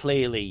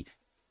 Clearly,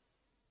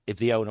 if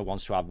the owner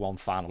wants to have one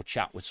final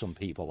chat with some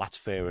people, that's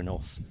fair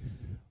enough.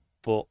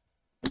 But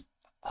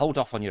hold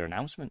off on your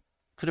announcement.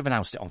 Could have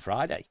announced it on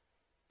Friday.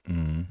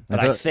 But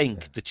I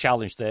think the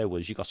challenge there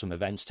was you got some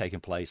events taking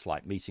place,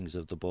 like meetings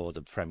of the board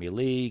of the Premier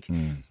League.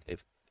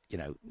 If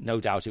no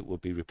doubt it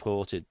would be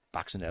reported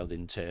Baxendale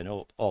didn't turn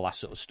up, all that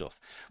sort of stuff.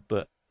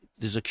 But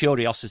there's a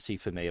curiosity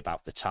for me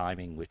about the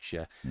timing, which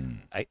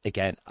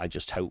I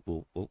just hope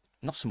we'll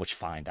not so much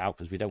find out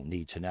because we don't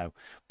need to know,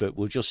 but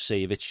we'll just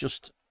see if it's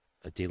just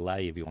a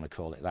delay, if you want to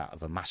call it that,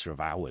 of a matter of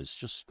hours.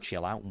 Just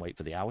chill out and wait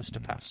for the hours to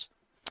pass.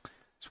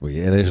 It's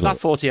weird. It is that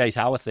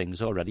 48-hour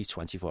thing's already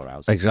 24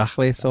 hours.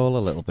 Exactly. It's all a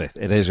little bit.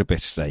 It is a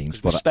bit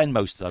strange. But we spend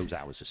most of those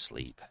hours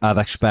asleep. I'd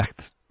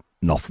expect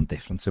nothing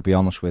different, to be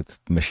honest, with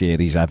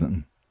Mashiri's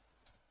Everton.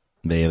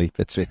 Really,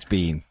 it's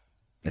been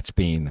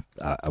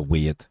a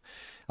weird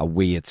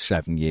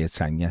 7-year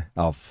tenure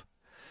of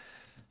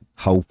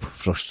hope,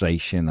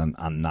 frustration,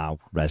 and now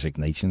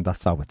resignation.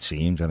 That's how it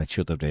seems, and it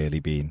should have really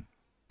been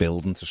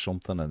building to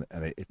something, and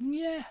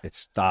it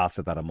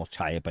started at a much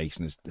higher base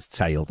and it's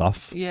tailed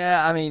off.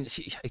 Yeah, I mean,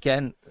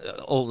 again,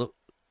 all the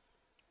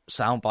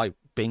soundbite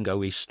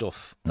bingo-y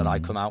stuff that I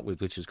come out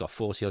with, which has got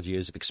 40 odd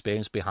years of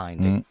experience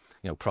behind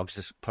it.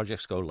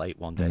 Projects go late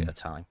one day at a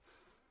time,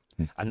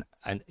 and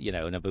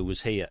if it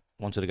was here,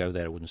 wanted to go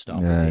there, I wouldn't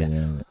start from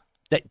here.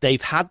 Yeah.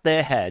 They've had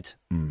their head,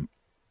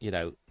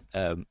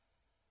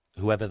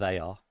 whoever they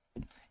are,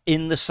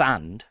 in the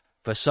sand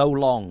for so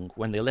long.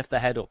 When they lift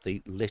their head up,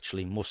 they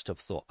literally must have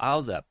thought,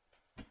 how the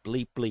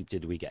bleep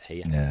did we get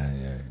here?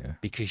 Yeah.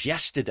 Because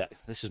yesterday,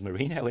 this is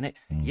Mourinho, isn't it?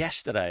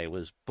 Yesterday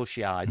was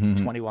bushy-eyed,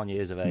 21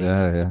 years of age,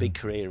 a big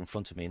career in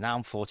front of me. Now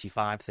I'm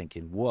 45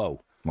 thinking,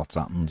 whoa. What's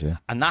happened, yeah.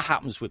 And that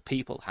happens with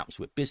people, happens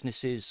with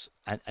businesses.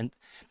 And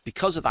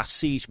because of that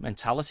siege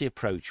mentality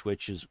approach,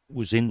 which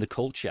was in the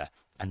culture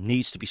and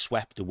needs to be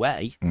swept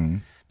away,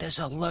 there's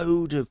a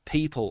load of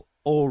people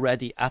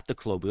already at the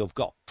club who have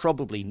got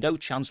probably no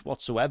chance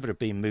whatsoever of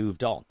being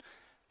moved on,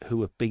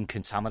 who have been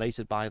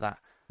contaminated by that.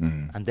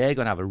 And they're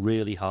going to have a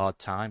really hard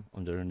time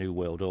under a new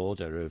world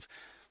order of,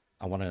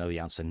 I want to know the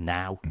answer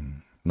now,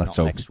 not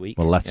next week.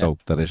 Well, let's hope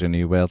there is a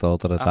new world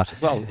order at that.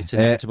 Well, it's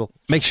inevitable.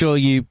 Make sure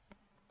you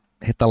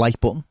hit the like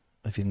button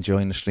if you're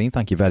enjoying the stream.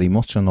 Thank you very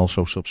much. And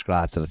also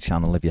subscribe to the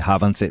channel if you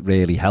haven't. It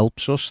really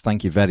helps us.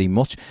 Thank you very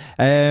much.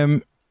 Let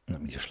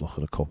me just look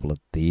at a couple of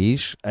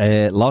these.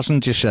 Lozan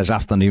just says,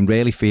 afternoon,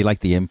 really feel like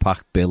the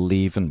impact Bill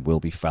leaving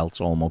will be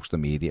felt almost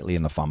immediately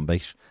in the fan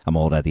base. I'm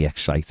already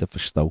excited for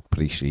Stoke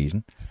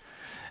pre-season.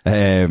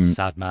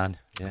 Sad man.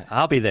 Yeah,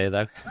 I'll be there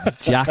though.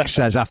 Jack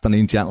says,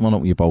 afternoon, gentlemen.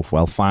 Hope you're both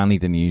well. Finally,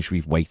 the news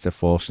we've waited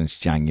for since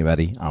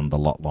January and a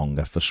lot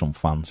longer for some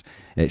fans.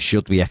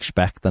 Should we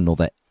expect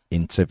another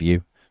interview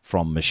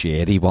from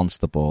Mashiri once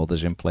the board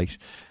is in place?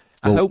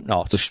 Well, I hope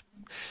not.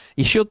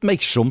 He should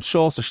make some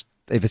sort of,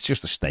 if it's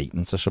just a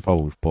statement, I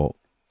suppose, but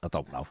I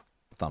don't know.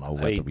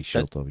 Whether we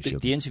should or we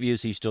shouldn't. The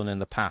interviews he's done in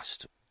the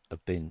past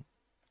have been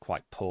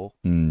quite poor.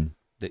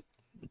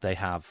 They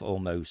have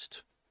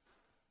almost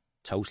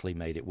totally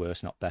made it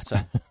worse, not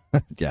better.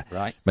 Yeah,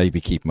 right. Maybe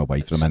keep him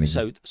away from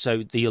anything.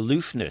 So the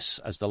aloofness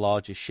as the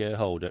largest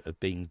shareholder of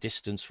being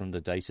distanced from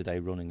the day-to-day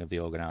running of the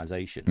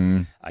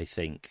organisation, I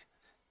think,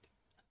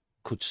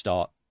 could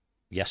start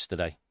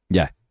yesterday.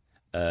 Yeah,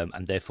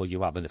 and therefore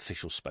you have an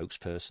official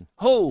spokesperson.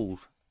 Oh,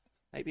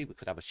 maybe we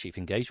could have a chief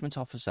engagement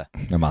officer.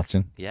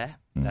 Imagine. Yeah,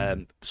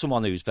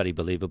 someone who's very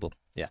believable.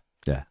 Yeah,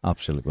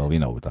 absolutely. Well, we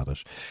know what that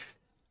is.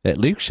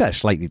 Luke says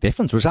slightly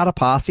different. Was at a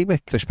party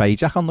with Chris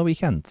Pajak on the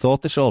weekend.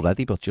 Thought this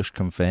already, but just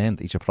confirmed.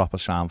 He's a proper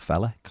sound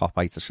fella.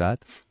 Cop-ite aside.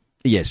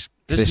 He is.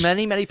 There's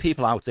many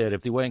people out there,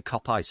 if they weren't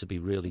cop-ites, would be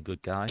really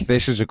good guys.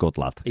 Chris is a good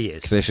lad. He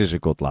is. Chris is a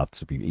good lad.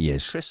 He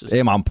is. Chris is.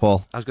 Him and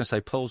Paul. I was going to say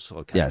Paul's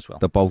okay as well.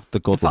 They're both the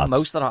good lads.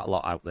 Most of that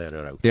lot out there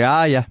are okay.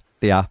 Yeah.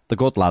 They are. The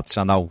good lads,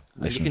 I know.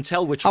 Listen, you can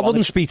tell which I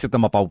wouldn't speak to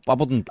them about... I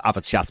wouldn't have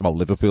a chat about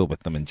Liverpool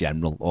with them in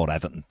general, or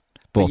Everton.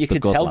 But you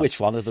can tell which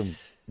one of them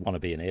want to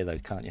be in here, though,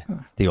 can't you?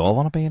 They all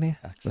want to be in here,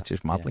 which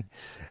is madly.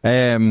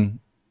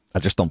 I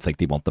just don't think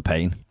they want the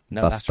pain.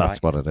 No, that's right.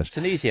 What it is. It's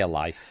an easier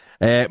life.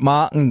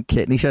 Martin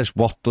Kitney says,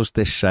 what does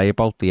this say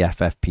about the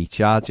FFP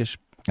charges?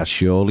 As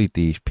surely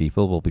these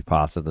people will be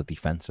part of the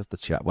defence of the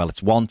charge. Well,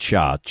 it's one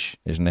charge,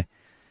 isn't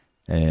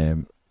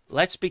it?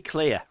 Let's be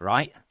clear,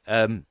 right?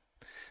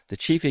 The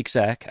chief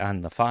exec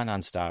and the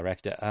finance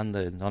director and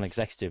the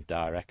non-executive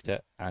director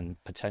and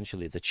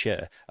potentially the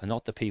chair are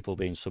not the people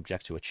being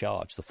subject to a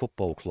charge. The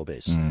football club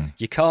is.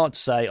 You can't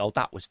say, oh,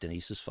 that was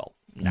Denise's fault.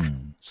 Nah,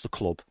 it's the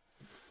club.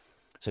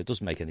 So it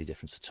doesn't make any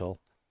difference at all.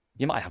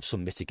 You might have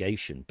some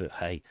mitigation, but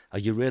hey, are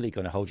you really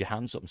going to hold your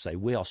hands up and say,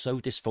 we are so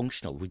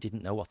dysfunctional, we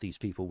didn't know what these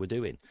people were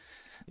doing?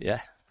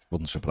 Yeah.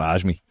 Wouldn't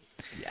surprise me.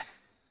 Yeah.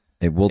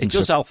 It wouldn't. It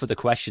does out for the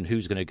question,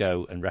 who's going to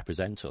go and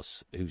represent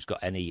us, who's got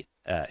any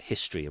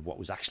history of what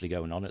was actually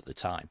going on at the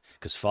time,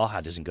 because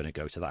Farhad isn't going to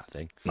go to that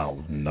thing.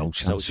 No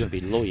chance. So it's going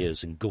to be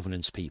lawyers and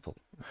governance people.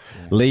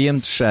 Yeah.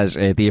 Liam says,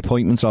 the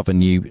appointment of a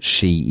new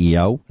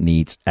CEO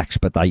needs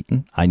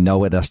expediting. I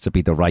know it has to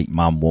be the right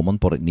man, woman,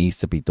 but it needs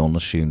to be done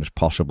as soon as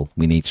possible.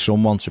 We need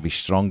someone to be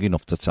strong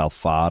enough to tell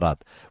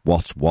Farhad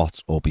what's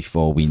what, or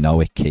before we know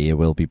it, Kia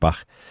will be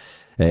back.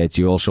 Do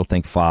you also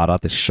think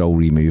Farhad is so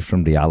removed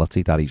from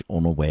reality that he's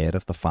unaware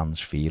of the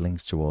fans'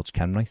 feelings towards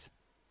Kenwright?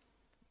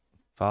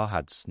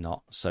 Farhad's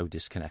not so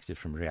disconnected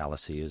from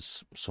reality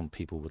as some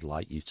people would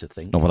like you to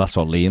think. No, but that's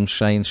what Liam's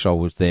saying.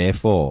 So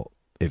therefore,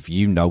 if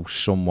you know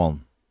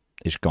someone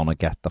is going to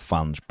get the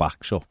fans'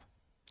 backs up,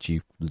 do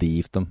you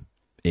leave them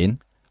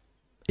in?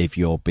 If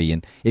you're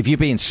being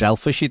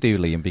selfish, you do,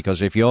 Liam,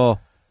 because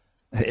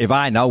if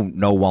I know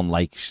no one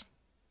likes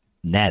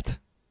Ned,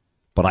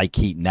 but I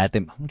keep Ned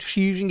in, I'm just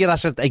using it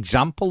as an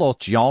example, or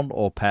John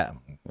or Pep.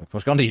 I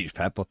was going to use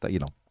Pep, but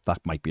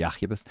that might be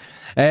accurate.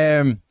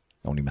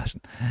 Only messing.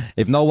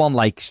 If no one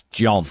likes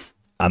John,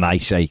 and I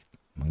say,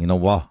 you know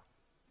what?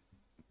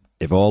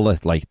 If all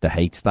the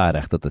hate's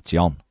directed at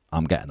John,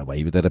 I'm getting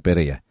away with it a bit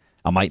here.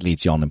 I might leave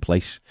John in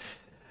place.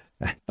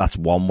 That's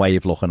one way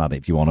of looking at it.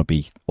 If you want to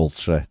be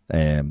ultra,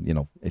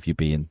 if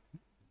you're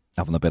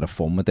having a bit of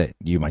fun with it,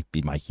 you might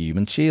be my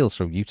human shield.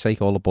 So you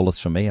take all the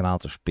bullets for me, and I'll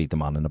just be the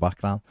man in the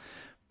background.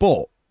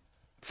 But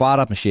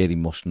Farhad Moshiri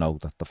must know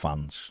that the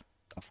fans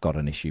have got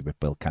an issue with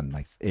Bill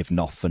Kenwright, if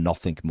not for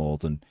nothing more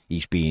than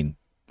he's been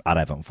at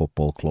Everton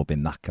Football Club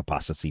in that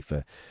capacity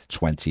for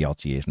 20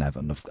 odd years, and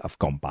Everton have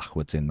gone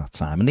backwards in that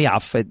time, and they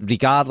have,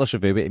 regardless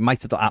of who it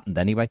might have happened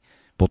anyway.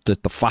 But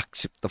the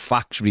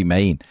facts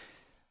remain.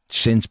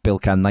 Since Bill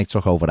Kenwright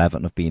took over,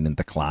 Everton have been in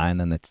decline,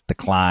 and it's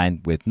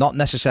decline with not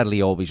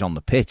necessarily always on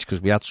the pitch,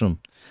 because we had some.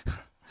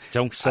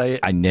 Don't say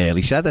it. I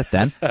nearly said it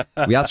then.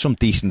 We had some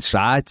decent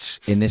sides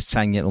in this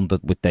tenure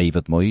with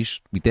David Moyes.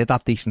 We did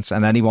have decent,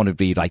 and anyone who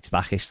rewrites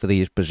that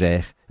history is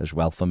berserk as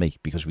well for me,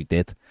 because we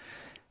did.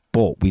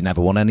 But we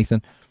never won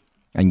anything.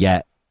 And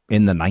yet,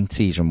 in the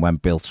 90s, and when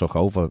Bill took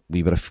over,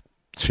 we were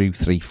 2,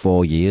 3,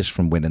 4 years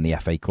from winning the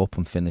FA Cup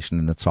and finishing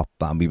in the top.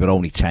 And we were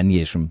only 10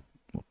 years from,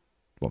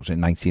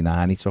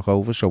 99 he took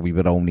over. So we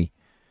were only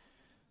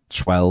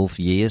 12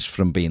 years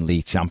from being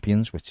league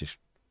champions, which is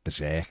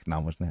berserk now,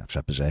 isn't it? I've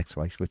said berserk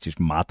twice, which is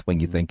mad when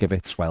you think of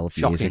it. 12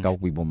 Shocking. Years ago,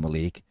 we won the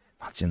league.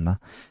 Imagine that.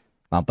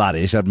 Now, that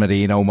is a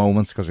Marino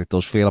moment, because it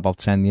does feel about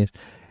 10 years.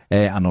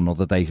 And on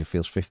other days it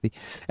feels 50.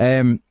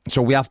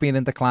 So we have been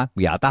in decline.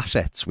 We had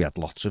assets. We had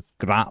lots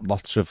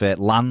of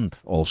land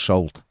all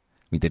sold.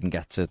 We didn't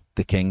get to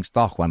the King's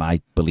Dock, when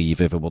I believe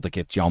if it would have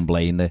given John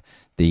Blaine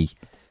the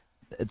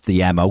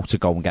MO to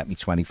go and get me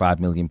 £25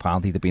 million,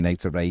 he'd have been able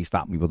to raise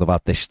that. We would have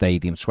had this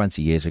stadium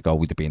 20 years ago.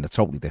 We'd have been in a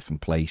totally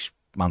different place.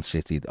 Man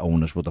City, the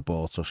owners would have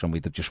bought us, and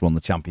we'd have just won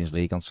the Champions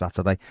League on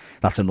Saturday.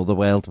 That's another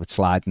world with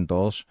sliding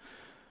doors.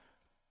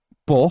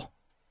 But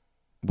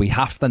we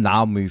have to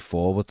now move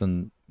forward,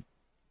 and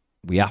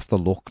we have to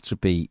look to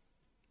be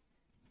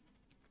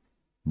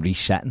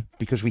resetting,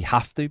 because we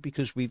have to,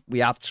 because we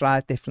have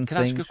tried different things.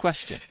 Can I ask you a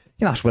question?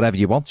 You can ask whatever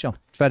you want, John.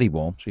 It's very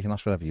warm, so you can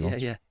ask whatever you want.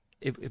 Yeah.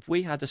 If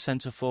we had a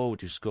centre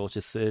forward who scores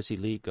 30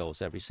 league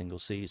goals every single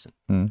season,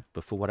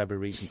 but for whatever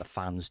reason the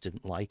fans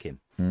didn't like him,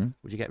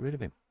 would you get rid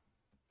of him?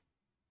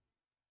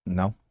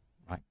 No.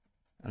 Right.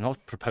 I'm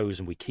not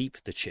proposing we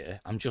keep the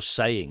chair. I'm just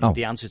saying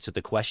the answer to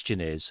the question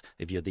is,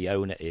 if you're the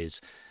owner, is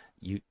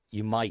you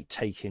might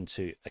take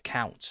into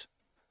account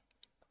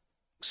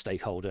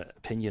stakeholder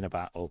opinion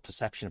about or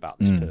perception about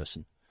this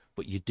person,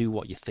 but you do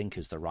what you think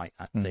is the right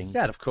thing.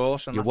 Yeah, of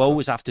course. And you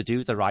always have to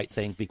do the right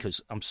thing, because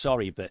I'm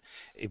sorry, but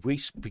if we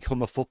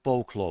become a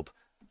football club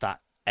that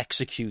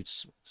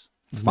executes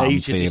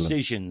major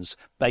decisions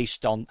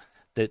based on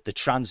the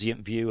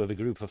transient view of a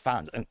group of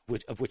fans,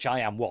 of which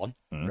I am one,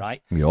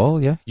 right? We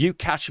all, yeah. You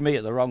catch me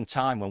at the wrong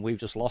time when we've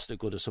just lost at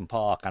Goodison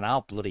Park, and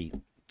I'll bloody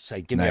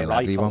say, give me a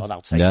rifle, and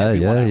I'll take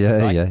everyone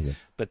out. Yeah.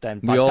 But then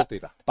by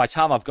the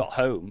time I've got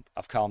home,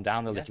 I've calmed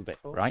down a little bit,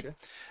 right? Yeah.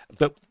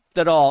 But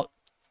there are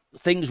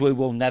things we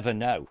will never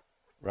know,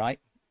 right?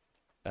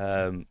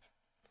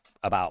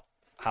 About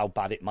how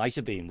bad it might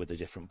have been with a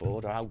different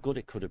board, or how good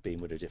it could have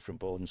been with a different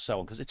board, and so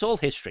on, because it's all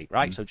history,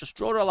 right? So just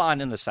draw a line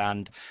in the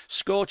sand.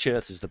 Scorch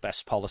earth is the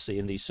best policy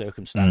in these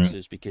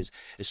circumstances, because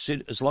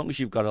as long as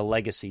you've got a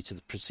legacy to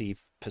the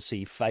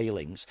perceived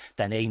failings,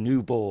 then a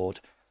new board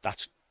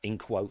that's, in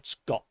quotes,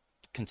 got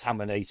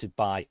contaminated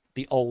by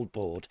the old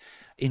board,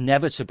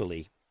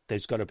 inevitably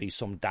there's got to be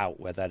some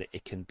doubt whether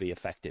it can be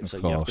effective. So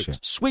you have to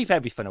sweep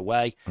everything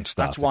away.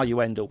 That's why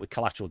you end up with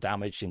collateral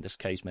damage. In this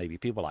case, maybe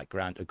people like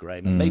Grant or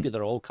Graham, and maybe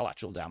they're all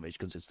collateral damage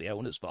because it's the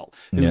owner's fault.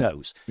 Who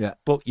knows? Yeah.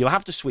 But you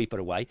have to sweep it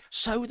away.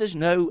 So there's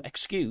no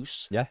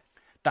excuse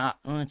that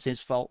it's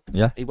his fault.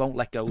 Yeah. He won't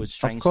let go of his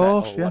train set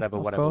or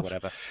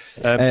whatever.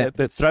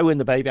 But throwing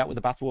the baby out with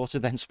the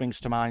bathwater then springs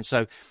to mind.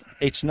 So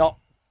it's not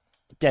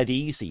dead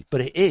easy,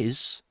 but it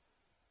is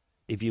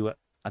if you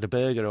had a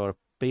burger or a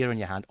beer in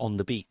your hand on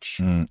the beach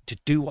to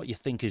do what you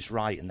think is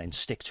right and then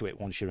stick to it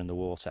once you're in the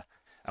water.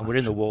 And we're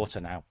in the water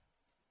now,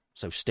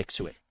 so stick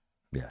to it.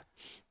 Yeah,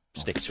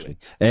 stick to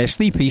it.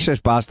 Steve P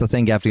says, Baz, the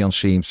thing everyone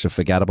seems to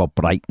forget about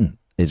Brighton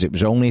is it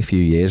was only a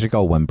few years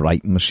ago when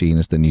Brighton was seen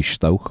as the new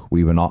Stoke.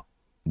 We were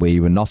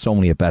not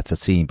only a better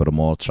team but a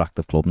more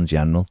attractive club in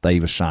general.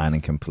 They were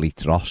signing complete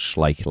dross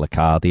like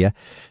Lacadia,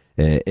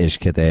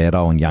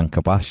 Izquierdo and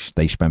Yankovic.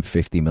 They spent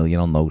 50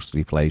 million on those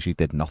three players who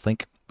did nothing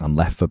and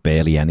left for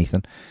barely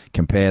anything.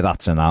 Compare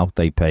that to now.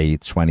 They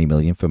paid 20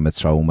 million for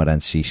Matoma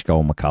and Xisco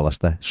and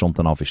McAllister.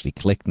 Something obviously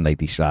clicked and they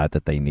decided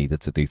that they needed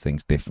to do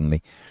things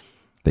differently.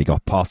 They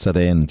got Potter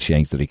in and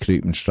changed the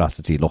recruitment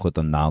strategy. Look at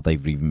them now.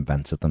 They've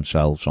reinvented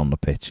themselves on the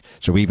pitch.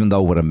 So even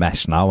though we're a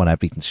mess now and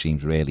everything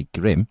seems really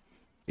grim,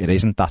 it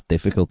isn't that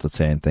difficult to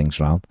turn things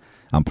around.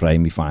 I'm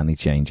praying we finally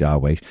change our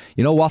ways.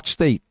 You know what,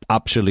 Steve?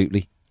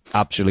 Absolutely.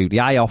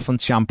 I often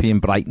champion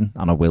Brighton,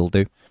 and I will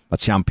do. I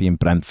champion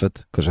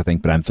Brentford, because I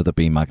think Brentford have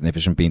been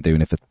magnificent, been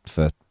doing it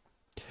for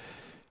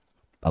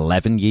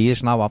 11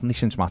 years now, haven't they,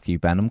 since Matthew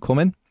Benham come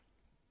in.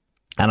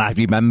 And I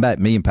remember,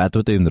 me and Ped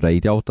were doing the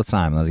radio at the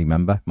time, and I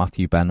remember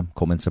Matthew Benham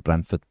coming to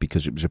Brentford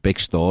because it was a big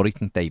story,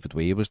 and David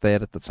Weir was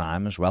there at the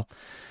time as well.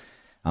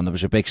 And there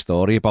was a big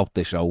story about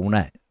this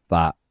owner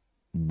that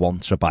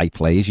wants to buy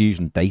players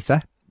using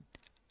data.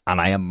 And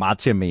I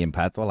imagine me and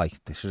Ped were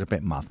like, this is a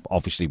bit mad.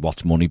 Obviously,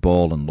 watch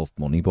Moneyball and love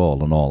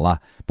Moneyball and all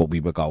that. But we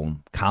were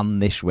going, can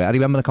this work? I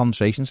remember the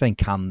conversation saying,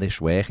 can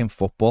this work in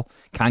football?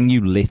 Can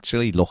you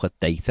literally look at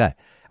data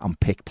and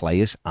pick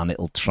players and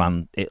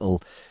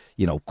it'll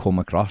come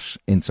across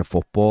into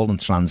football and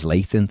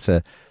translate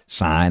into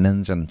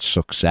signings and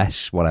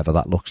success, whatever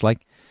that looks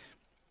like?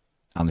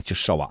 And it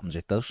just so happens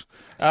it does.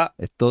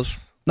 It does.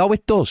 No,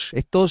 it does.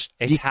 It does.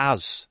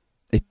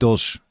 It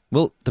does.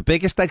 Well, the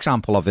biggest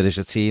example of it is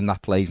a team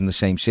that plays in the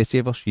same city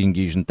of us,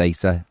 using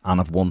data, and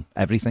have won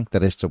everything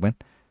there is to win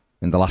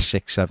in the last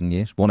 6-7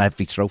 years. Won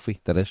every trophy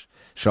there is.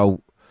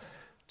 So,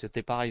 did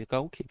they buy a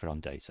goalkeeper on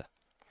data?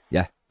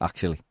 Yeah,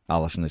 actually,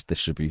 Alisson is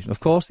distribution. Of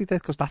course they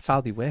did, because that's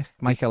how they work.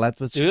 Michael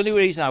Edwards. The only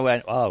reason I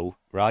went,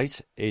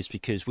 is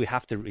because we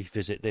have to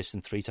revisit this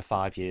in 3 to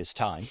 5 years'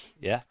 time.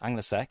 Yeah, hang on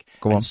a sec.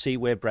 Go on. See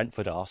where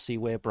Brentford are, see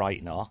where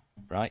Brighton are,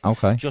 right?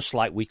 Okay. Just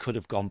like we could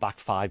have gone back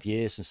 5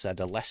 years and said,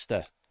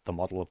 Leicester, the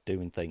model of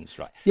doing things,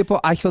 right? Yeah, but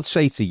I could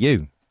say to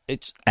you,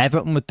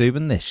 Everton were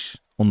doing this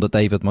under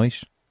David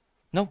Moyes.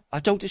 No,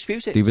 I don't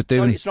dispute it. They were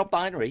doing, it's not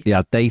binary. He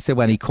had data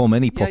when he come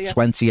in. He put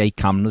 28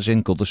 cameras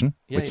in Goodison,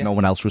 which no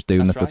one else was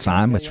doing at the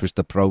time, which was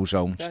the pro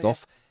zone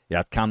stuff. He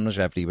had cameras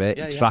everywhere.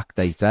 He tracked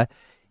data.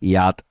 He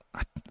had...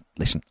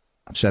 Listen,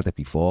 I've said it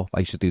before.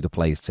 I used to do the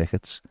players'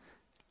 tickets.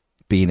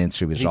 Being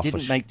into his office. He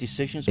didn't make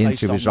decisions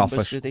based on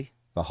numbers, did he?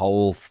 The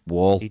whole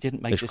wall. He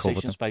didn't make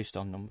decisions based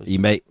on numbers. He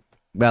made...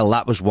 Well,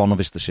 that was one of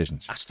his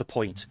decisions. That's the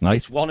point. Right?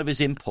 It's one of his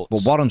inputs.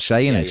 But what I'm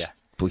saying is,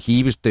 but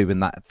he was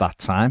doing that at that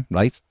time,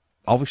 right?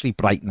 Obviously,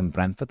 Brighton and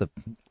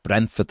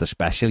Brentford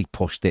especially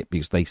pushed it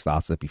because they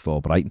started it before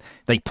Brighton.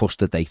 They pushed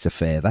the data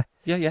further.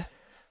 Yeah.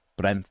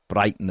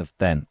 Brighton have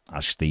then,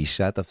 as Steve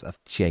said, have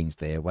changed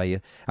their way.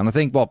 And I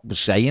think what we're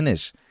saying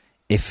is,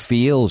 it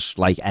feels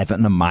like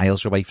Everton are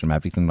miles away from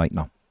everything right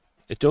now.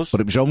 It does.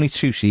 But it was only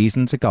 2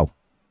 seasons ago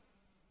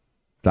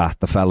that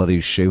the fella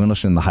who's suing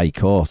us in the High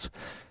Court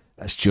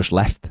has just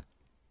left.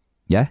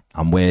 Yeah,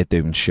 and we're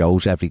doing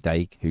shows every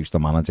day. Who's the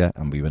manager?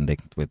 And we were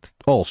nicked with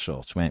all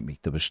sorts, weren't we?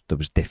 There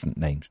was different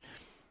names,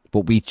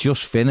 but we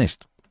just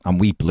finished and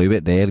we blew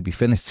it there. We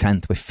finished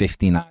 10th with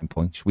 59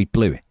 points. We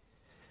blew it,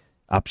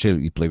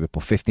 absolutely blew it.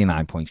 But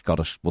 59 points got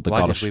us.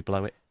 Why did we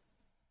blow it?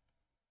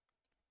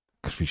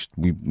 Because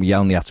we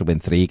only had to win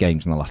 3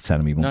 games in the last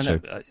 10 we won. No,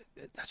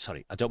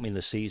 sorry, I don't mean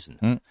the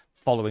season.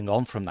 Following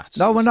on from that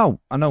season. No,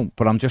 I know,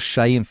 but I'm just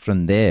saying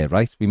from there,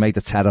 right? We made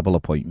a terrible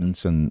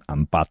appointments and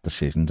bad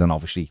decisions, and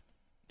obviously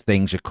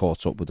things are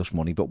caught up with us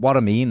money. But what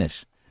I'm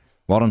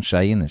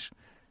saying is,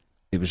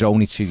 it was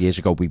only 2 years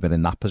ago we were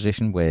in that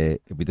position where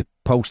we'd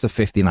posted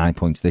 59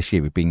 points this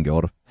year, we'd been in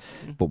Europe,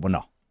 but we're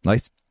not,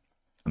 right?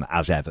 And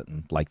as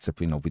Everton,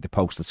 we'd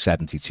posted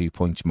 72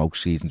 points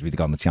most seasons, we'd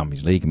gone to the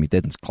Champions League, and we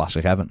didn't.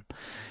 Classic Everton.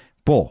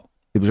 But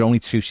it was only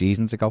 2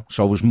 seasons ago.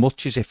 So as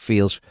much as it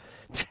feels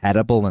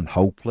terrible and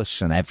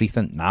hopeless and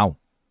everything now,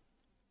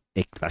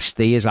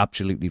 Steve is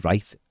absolutely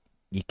right.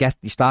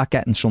 You start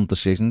getting some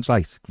decisions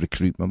right,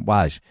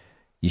 recruitment-wise.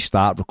 You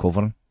start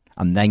recovering,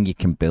 and then you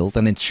can build.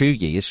 And in 2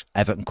 years,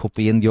 Everton could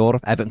be in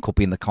Europe. Everton could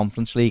be in the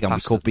Conference League, and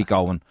we could be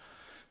going,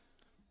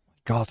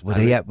 God, we're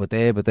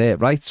there.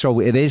 Right? So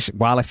it is,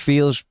 while it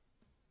feels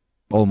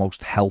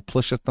almost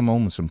helpless at the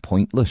moment and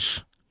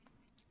pointless,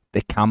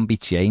 it can be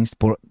changed.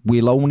 But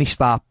we'll only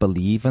start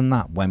believing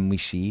that when we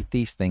see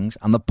these things.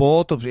 And the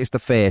board is the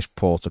first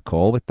port of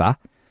call with that.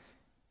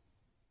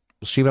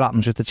 We'll see what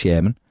happens with the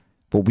chairman.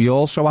 But we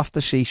also have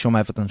to see some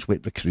evidence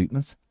with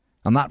recruitment.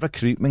 And that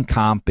recruitment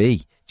can't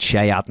be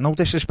Che Adams. No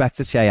disrespect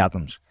to Che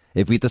Adams.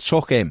 If we'd have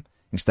took him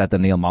instead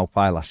of Neil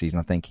Maupay last season,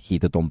 I think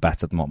he'd have done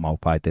better than what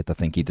Maupay did. I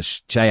think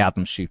Che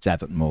Adams suits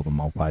Everton more than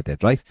Maupay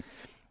did, right?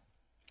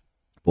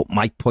 But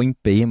my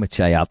point being with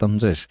Che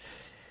Adams is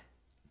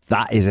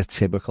that is a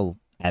typical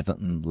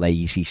Everton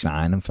lazy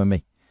signing for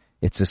me.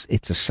 It's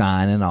a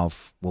signing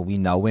of, well, we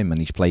know him and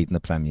he's played in the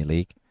Premier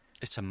League.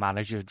 It's a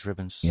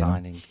manager-driven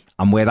signing. Know?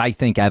 And where I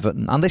think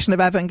Everton... And listen,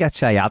 if Everton gets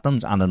Che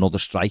Adams and another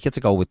striker to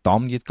go with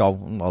Dom, you'd go,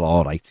 well,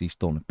 all right, he's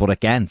done it. But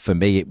again, for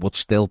me, it would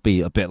still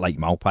be a bit like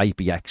Maupay. You'd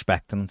be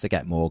expecting him to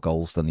get more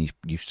goals than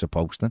he's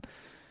supposed to.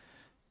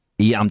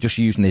 I'm just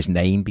using his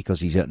name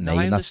because he's a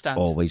name that's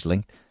always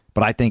linked.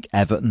 But I think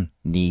Everton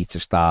need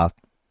to start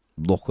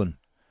looking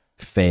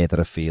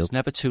further afield. It's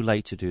never too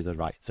late to do the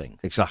right thing.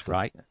 Exactly.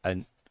 Right?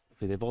 And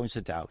for the avoidance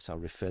of doubt, I'll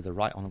refer the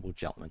right honourable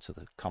gentleman to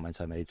the comment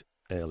I made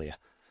earlier.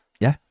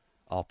 Yeah.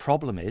 Our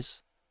problem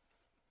is,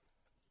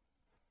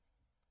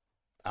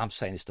 I'm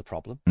saying it's the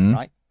problem,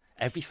 right?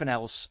 Everything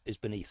else is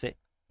beneath it.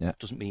 Yeah.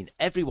 Doesn't mean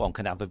everyone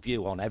can have a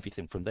view on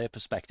everything from their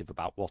perspective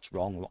about what's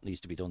wrong, what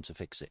needs to be done to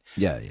fix it.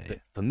 Yeah.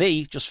 For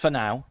me, just for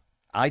now,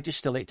 I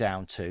distill it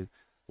down to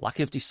lack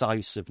of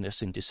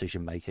decisiveness in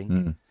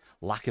decision-making,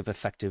 lack of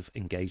effective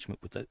engagement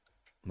with the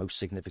most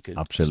significant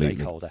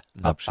stakeholder,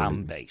 the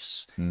fan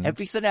base.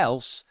 Everything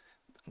else...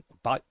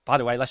 By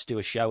the way, let's do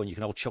a show and you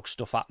can all chuck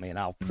stuff at me and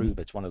I'll prove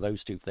it's one of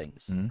those two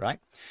things, right?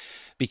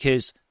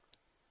 Because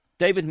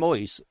David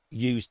Moyes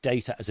used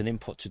data as an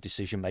input to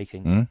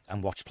decision-making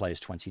and watched players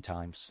 20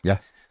 times. Yeah.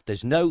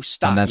 There's no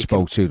stat... And then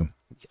spoke to them.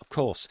 Of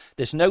course.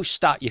 There's no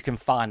stat you can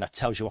find that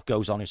tells you what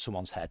goes on in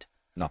someone's head.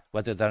 No.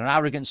 Whether they're an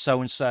arrogant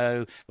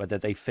so-and-so, whether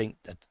they think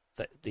that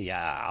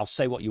I'll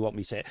say what you want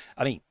me to say.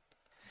 I mean,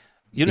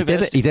 He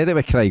did it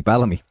with Craig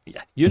Bellamy.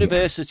 Yeah.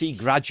 University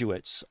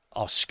graduates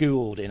are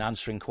schooled in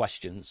answering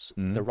questions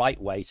the right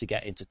way to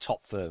get into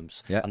top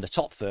firms. Yeah. And the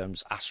top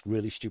firms ask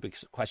really stupid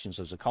questions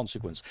as a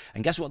consequence.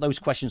 And guess what those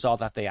questions are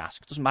that they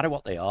ask? It doesn't matter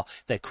what they are.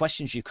 They're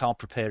questions you can't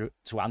prepare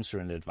to answer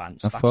in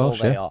advance. That's all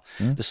they are.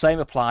 The same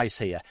applies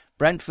here.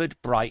 Brentford,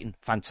 Brighton,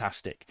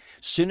 fantastic.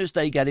 Soon as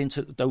they get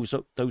into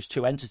those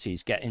two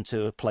entities get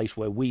into a place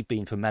where we've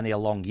been for many a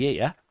long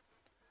year,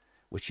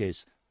 which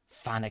is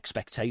fan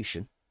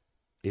expectation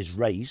is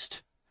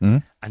raised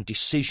and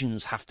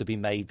decisions have to be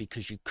made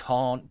because you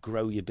can't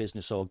grow your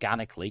business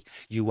organically.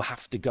 You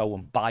have to go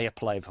and buy a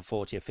player for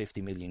 40 or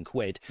 50 million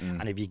quid.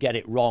 And if you get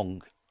it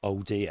wrong,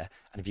 oh dear.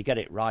 And if you get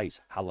it right,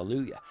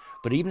 hallelujah.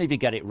 But even if you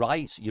get it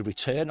right, your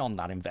return on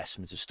that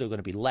investment is still going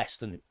to be less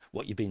than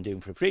what you've been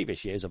doing for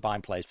previous years of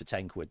buying players for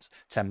 10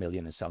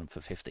 million and selling for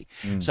 50.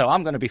 So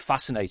I'm going to be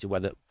fascinated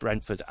whether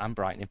Brentford and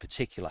Brighton in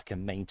particular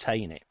can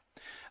maintain it.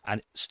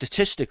 And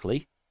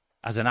statistically,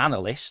 as an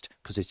analyst,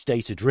 because it's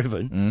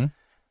data-driven,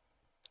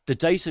 the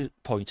data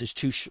point is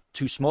too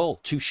small,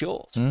 too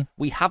short.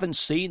 We haven't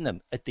seen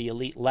them at the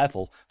elite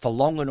level for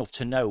long enough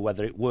to know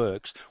whether it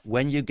works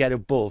when you get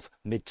above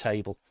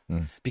mid-table.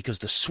 Because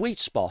the sweet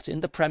spot in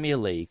the Premier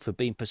League for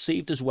being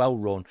perceived as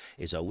well-run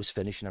is always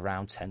finishing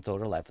around 10th or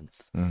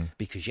 11th.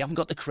 Because you haven't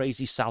got the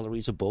crazy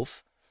salaries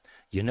above.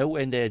 You're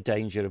nowhere near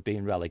danger of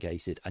being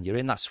relegated, and you're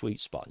in that sweet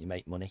spot and you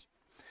make money.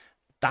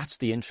 That's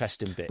the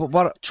interesting bit.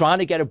 But trying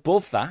to get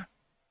above that.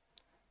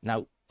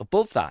 Now,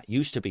 above that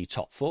used to be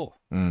top 4.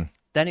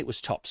 Then it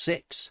was top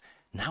 6.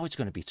 Now it's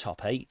going to be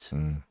top 8,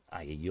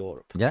 i.e.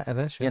 Europe. Yeah, it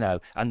is. Yeah. You know,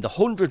 and the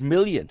 100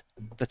 million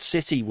that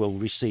City will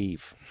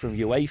receive from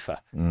UEFA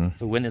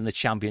for winning the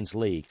Champions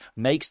League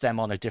makes them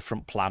on a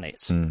different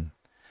planet.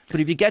 But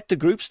if you get the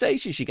group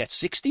stages, you get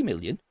 60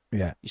 million.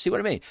 Yeah. You see what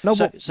I mean? No,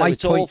 so but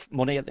it's all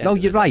money at the end No,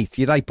 of you're right.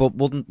 You're right. But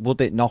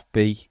would it not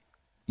be...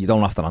 You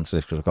don't have to answer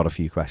this because I've got a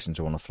few questions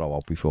I want to throw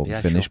out before we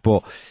finish.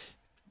 Sure. But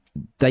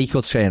they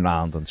could turn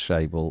around and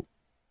say, well,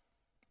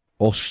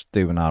 us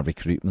doing our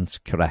recruitment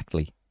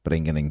correctly,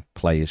 bringing in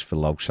players for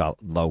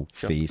low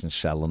fees and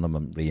selling them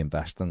and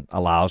reinvesting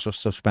allows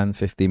us to spend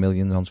 50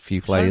 million on a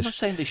few players. I'm not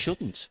saying they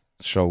shouldn't.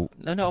 So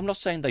No, I'm not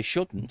saying they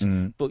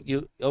shouldn't. But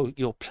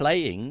you're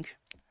playing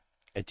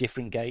a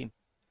different game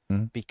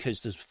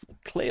because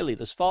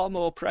there's far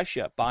more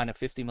pressure buying a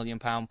 £50 million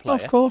player.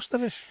 Of course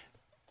there is.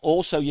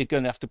 Also, you're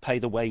going to have to pay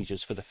the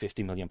wages for the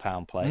 £50 million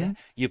player.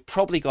 You've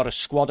probably got a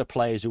squad of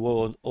players who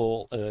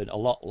all earn a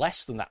lot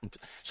less than that.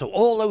 So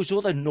all those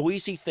other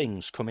noisy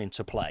things come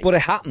into play. But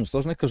it happens,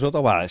 doesn't it? Because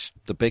otherwise,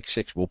 the big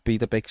six will be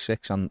the big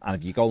six. And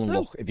if you go and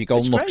look,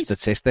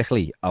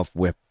 statistically of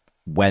where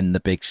when the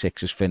Big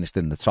Six has finished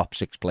in the top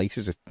 6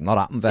 places. It's not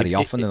happened very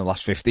often in the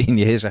last 15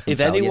 years, I can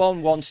tell you. If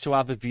anyone wants to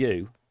have a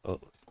view,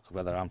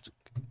 whether I'm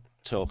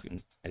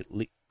talking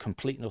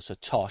complete and utter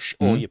tosh,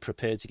 or you're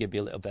prepared to give me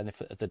a little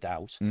benefit of the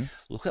doubt,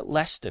 look at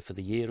Leicester for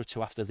the year or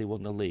two after they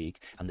won the league,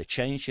 and the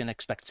change in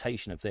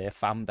expectation of their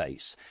fan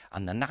base,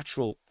 and the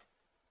natural,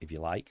 if you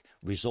like,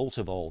 result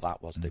of all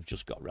that was they've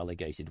just got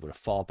relegated with a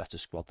far better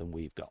squad than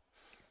we've got.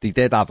 They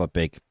did have a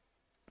big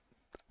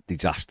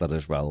disaster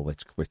as well,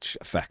 which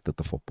affected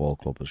the football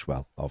club as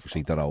well.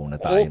 Obviously, their owner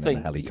dying in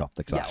a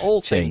helicopter crash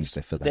changed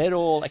it for them. They're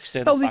all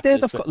external they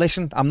factors. did.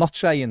 Listen, I'm not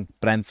saying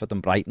Brentford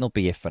and Brighton will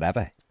be it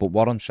forever, but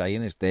what I'm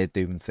saying is they're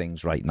doing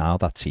things right now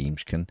that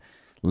teams can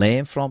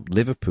learn from.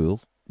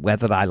 Liverpool,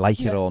 whether I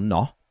like it or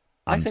not,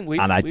 I think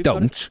we've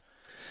don't.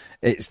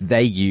 It's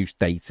they use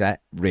data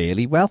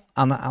really well,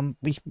 and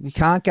we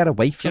can't get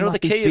away from that. The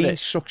key They've of been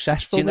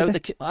successful. Do you know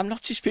I'm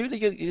not disputing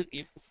you.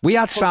 We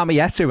had Sammy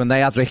Eto'o and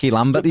they had Ricky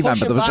Lambert.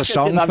 Remember, there was a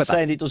song for that. I'm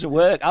saying it doesn't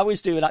work. I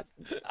was doing that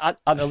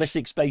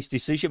analytics-based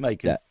decision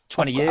making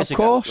 20 years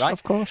ago, right?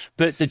 Of course.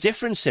 But the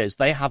difference is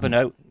they have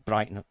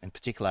Brighton in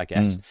particular, I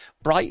guess.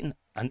 Brighton,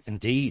 and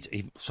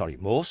indeed,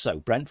 more so,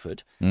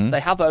 Brentford, they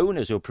have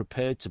owners who are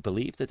prepared to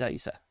believe the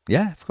data.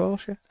 Yeah, of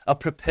course, are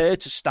prepared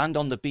to stand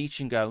on the beach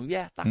and go,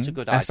 yeah, that's a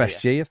good idea.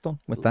 FSG have done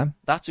with them.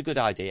 That's a good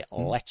idea.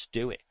 Let's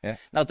do it. Yeah.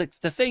 Now, the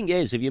thing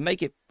is, if you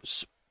make it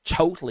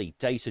totally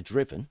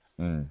data-driven,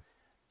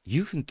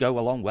 you can go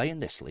a long way in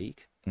this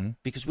league.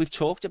 Because we've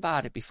talked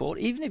about it before.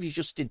 Even if you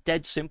just did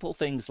dead simple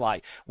things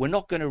like, we're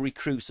not going to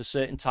recruit a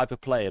certain type of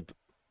player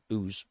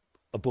who's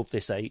above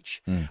this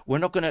age. We're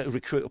not going to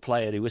recruit a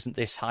player who isn't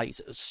this height.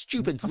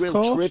 Stupid,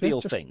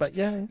 trivial things.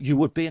 You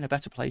would be in a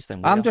better place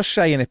than we are. I'm just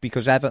saying it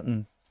because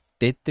Everton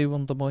did do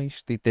under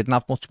Moyes. They didn't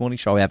have much money,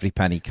 so every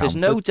penny counted.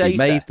 There's no data.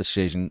 They made a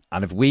decision,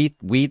 and if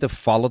we'd have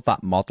followed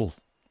that model,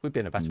 we'd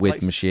be in a better place.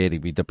 With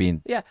Mashiri, we'd have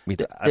been... Yeah,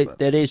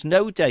 there is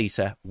no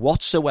data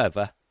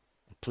whatsoever.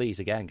 Please,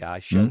 again,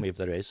 guys, show me if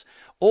there is.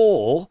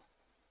 Or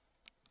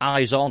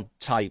eyes-on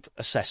type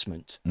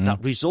assessment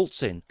that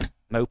results in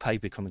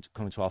Mopay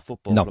coming to our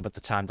football club at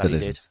the time that he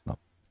did. No,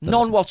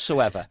 none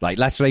whatsoever. Right,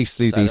 let's race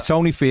through these.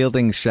 Tony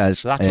Fielding says...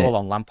 So that's all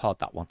on Lampard,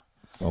 that one.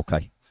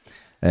 Okay.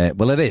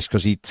 Well, it is,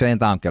 because he turned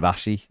down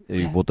Garassi,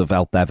 who would have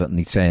helped Everton.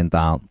 He turned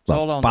down...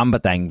 Bamba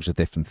Deng was a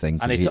different thing.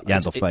 And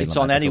it's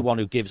on anyone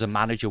who gives a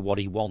manager what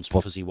he wants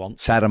because he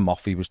wants. Terran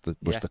Moffi was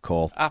the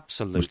call.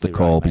 Absolutely was the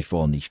call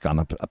before Nish got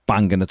a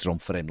banging a drum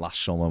for him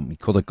last summer. We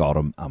could have got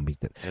him, and we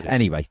did.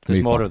 Anyway,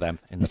 there's more of them.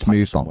 Let's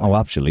move on. Oh,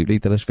 absolutely.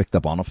 There is. Victor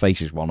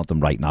Boniface is one of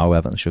them right now.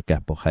 Everton should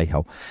get, but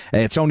hey-ho.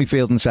 Tony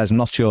Fielding says, I'm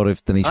not sure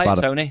if Denise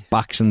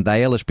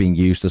Baxendale has been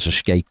used as a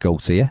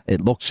scapegoat here. It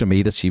looked to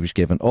me that she was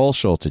given all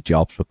sorts of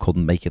jobs but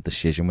couldn't make a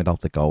decision without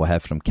the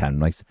go-ahead from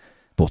Kenwright,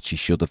 but she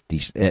should have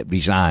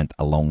resigned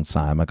a long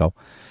time ago.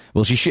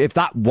 Well, if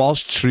that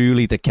was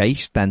truly the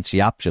case, then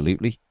she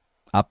absolutely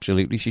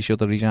she should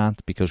have resigned,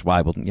 because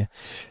why wouldn't you?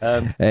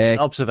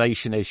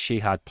 Observation is she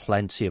had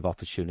plenty of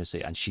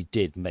opportunity and she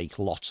did make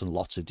lots and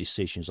lots of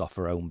decisions off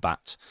her own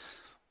bat,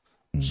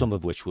 some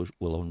of which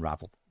will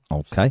unravel.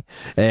 Okay.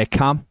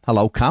 Cam,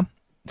 hello Cam.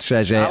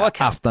 Says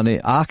afternoon,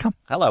 Cam.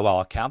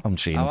 Hello, Cam. I haven't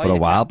seen him for a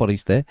while, but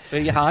he's there.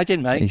 Where are you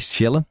hiding, mate? He's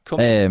chilling.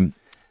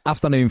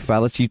 Afternoon,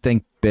 fellas. Do you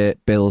think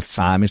Bill's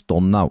time is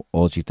done now,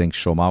 or do you think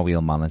somehow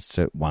he'll manage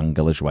to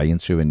wangle his way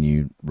into a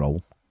new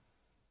role?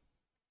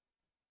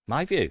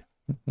 My view.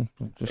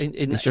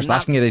 He's just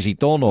asking you, is he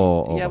done,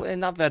 or... Yeah, in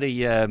that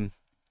very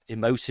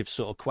emotive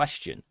sort of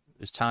question,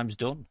 his time's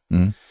done.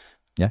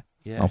 Yeah.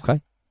 Okay.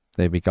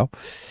 There we go.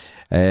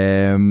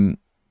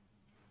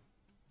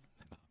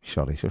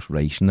 Sorry, it's just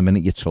racing. The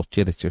minute you touch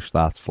it, it just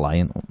starts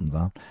flying up and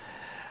down.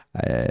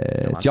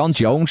 John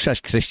Jones says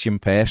Christian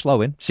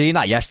Perslow in. Seen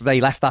that yesterday?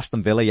 He left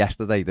Aston Villa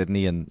yesterday, didn't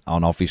he? And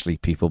obviously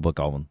people were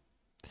going,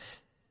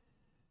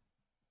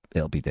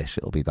 it'll be this,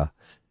 it'll be that.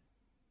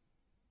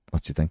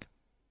 What do you think?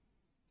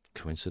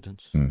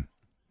 Coincidence.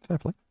 Fair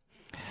play.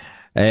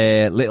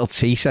 Little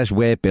T says,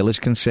 where Bill is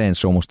concerned,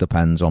 so much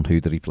depends on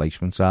who the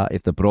replacements are.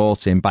 If they're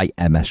brought in by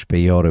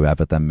MSP or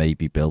whoever, then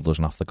maybe Bill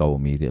doesn't have to go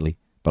immediately.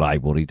 But I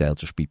worry they'll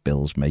just be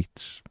Bill's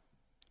mates.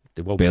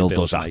 Bill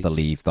does have to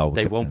leave, though.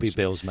 They won't be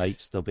Bill's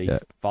mates. They'll be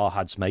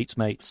Farhad's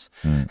mates.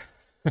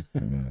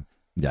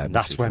 Yeah, and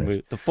that's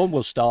when the fun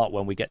will start,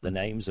 when we get the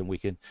names and we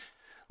can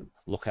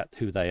look at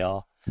who they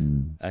are.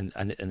 And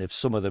if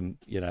some of them,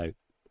 are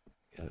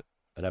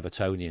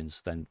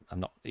Evertonians, then I'm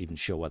not even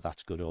sure whether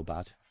that's good or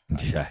bad.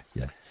 Yeah.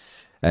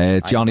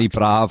 Johnny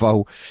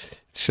Bravo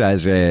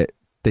says,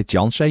 did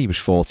John say he was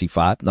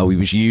 45? No, he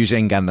was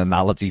using an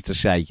analogy to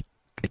say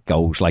it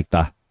goes like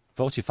that.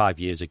 45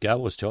 years ago, I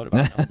was talking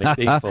about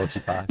being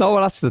 45. No,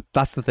 well, that's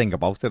the thing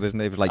about it, isn't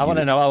it? It was like I want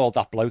to know how old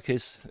that bloke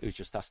is who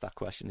just asked that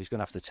question. He's going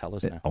to have to tell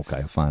us now. Okay,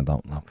 I'll find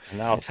out now. And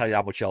now I'll tell you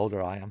how much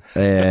older I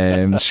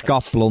am.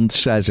 Scott Blunt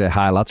says,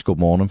 hi lads, good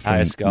morning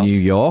from New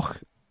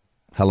York.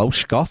 Hello,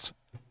 Scott.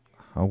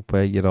 Hope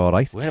you're all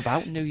right. Where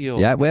about New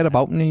York? Yeah, where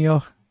about New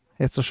York?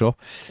 Hit us up.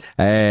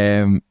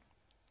 John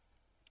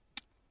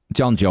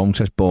Jones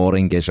says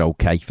boring is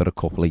okay for a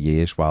couple of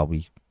years while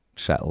we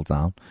settle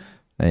down.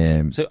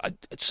 So,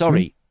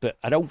 sorry, but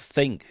I don't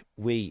think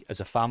we as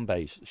a fan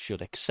base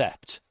should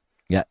accept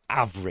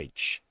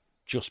average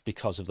just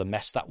because of the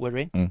mess that we're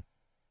in.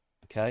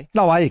 Okay?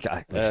 No, I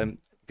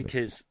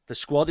because the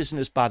squad isn't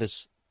as bad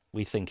as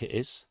we think it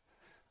is.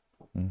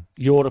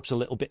 Europe's a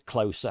little bit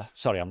closer.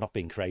 Sorry, I'm not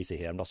being crazy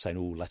here. I'm not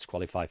saying, let's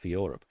qualify for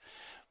Europe.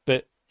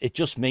 But it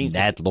just means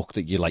Ned looked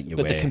at you like you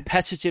were. But the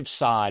competitive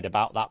side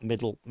about that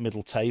middle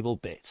table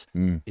bit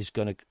is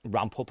going to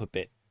ramp up a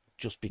bit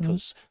just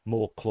because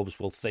more clubs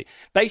will think.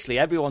 Basically,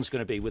 everyone's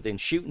going to be within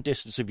shooting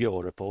distance of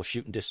Europe or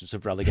shooting distance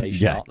of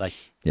relegation, aren't they?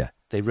 Yeah.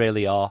 They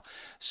really are.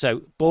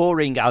 So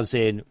boring as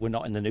in we're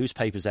not in the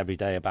newspapers every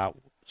day about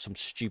some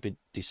stupid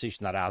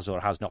decision that has or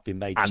has not been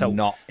made. And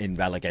not in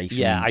relegation.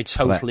 Yeah, I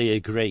totally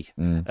agree.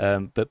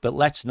 But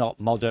let's not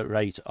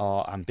moderate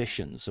our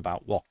ambitions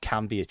about what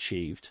can be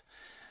achieved,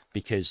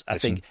 because I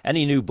think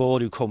any new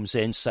board who comes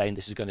in saying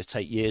this is going to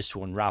take years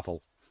to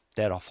unravel,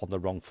 they're off on the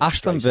wrong foot.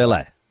 Aston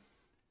Villa,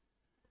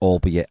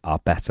 albeit, are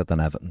better than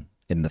Everton,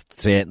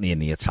 certainly in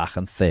the attack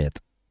and third.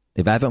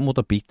 If Everton would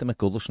have beat them at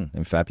Goodison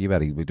in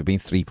February, we'd have been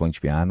 3 points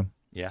behind them.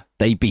 Yeah.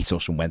 They beat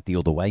us and went the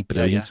other way.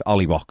 Brilliant. Yeah.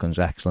 Ollie Watkins,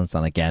 excellent.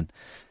 And again,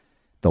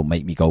 don't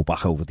make me go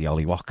back over the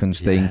Ollie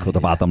Watkins thing. Could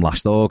have had them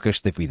last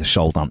August if we'd have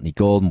sold Anthony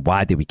Gordon.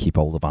 Why did we keep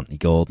hold of Anthony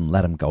Gordon?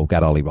 Let him go,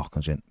 get Ollie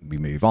Watkins in. We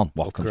move on.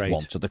 Watkins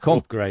wanted to come.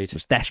 Upgrade.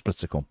 Was desperate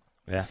to come.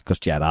 Yeah. Because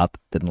Gerrard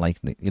didn't like,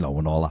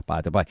 and all that,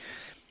 by the way.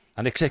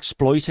 And it's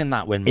exploiting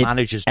that when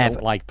managers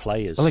don't like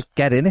players. Well,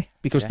 get in it,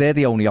 because they're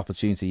the only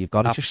opportunity you've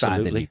got. He's just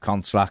signed a new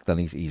contract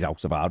and he's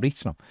out of our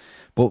reach now.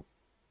 But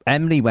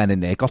Emery went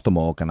in there, got them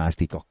organised,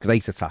 he got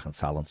great attacking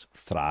talent,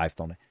 thrived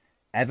on it.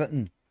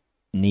 Everton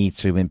need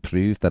to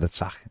improve their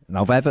attack.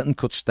 Now, if Everton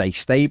could stay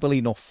stable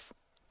enough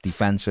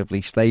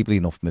defensively, stable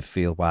enough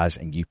midfield-wise,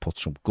 and you put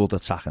some good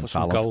attacking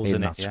talent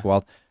in that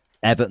squad,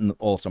 Everton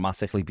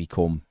automatically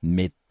become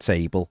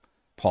mid-table,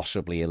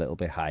 possibly a little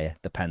bit higher,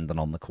 depending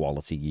on the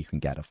quality you can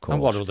get, of course.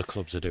 And what other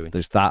clubs are doing.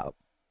 There's that.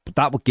 But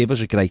that would give us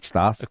a great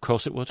start. Of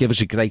course it would. Give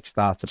us a great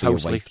start to be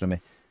away from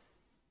it.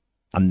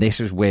 And this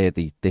is where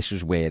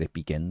it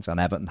begins. And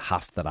Everton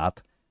have to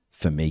add,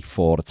 for me,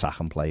 4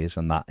 attacking players,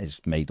 and that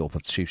is made up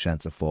of 2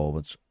 centre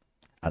forwards,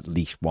 at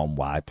least 1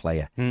 wide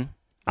player, I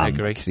and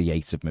agree. a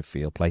creative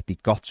midfield player.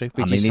 They've got to.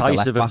 Be and they need a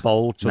left back.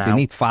 Bold so now. they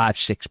need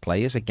 5-6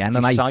 players again.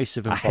 And I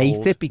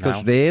hate it,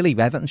 because really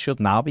Everton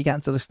should now be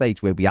getting to the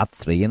stage where we had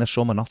 3 in a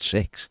summer, not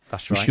 6.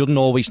 That's right. We shouldn't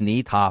always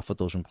need half a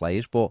dozen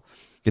players, but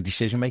the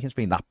decision making's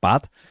been that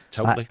bad.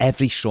 Totally.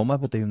 Every summer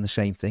we're doing the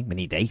same thing. We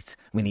need 8.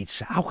 We need.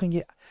 How can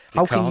you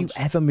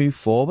ever move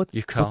forward?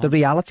 You can't. But the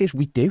reality is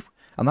we do.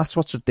 And that's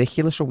what's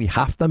ridiculous. So we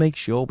have to make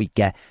sure we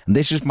get, and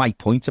this is my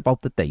point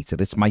about the data,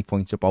 it's my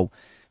point about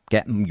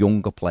getting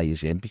younger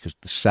players in, because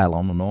the sell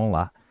on and all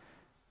that,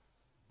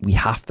 we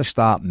have to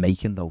start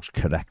making those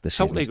correct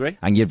decisions. Totally agree.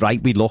 And you're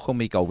right, we look and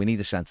we go, we need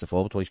a centre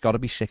forward. Well, he's got to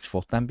be 6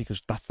 foot then,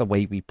 because that's the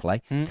way we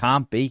play.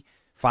 Can't be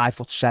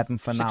 5'7"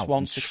 for now.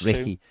 6'1",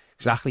 tricky. 6'2".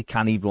 Exactly.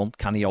 Can he run?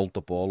 Can he hold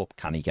the ball up?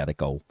 Can he get a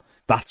goal?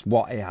 That's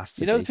what it has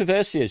to be. The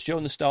perversity is,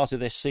 during the start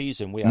of this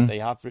season, we had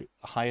the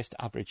highest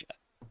average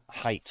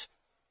height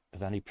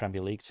of any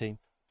Premier League team,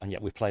 and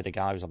yet we played a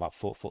guy who's about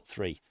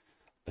 4'3"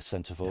 as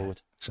centre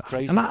forward.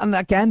 Crazy. And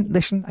again,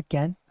 listen,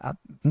 but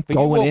you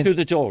walk through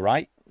the door,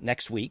 right,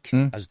 next week,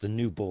 as the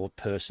new board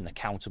person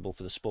accountable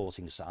for the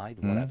sporting side,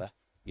 whatever,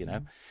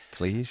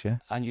 Please, yeah.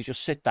 And you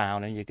just sit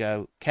down and you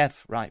go,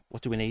 Kev, right,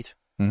 what do we need?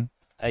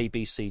 A,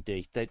 B, C,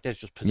 D. There's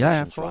just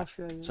positions, right?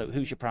 Yeah. So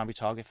who's your primary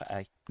target for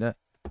A? Yeah.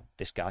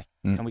 This guy.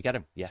 Can we get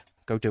him? Yeah.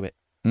 Go do it.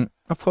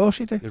 Of course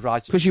you do. You're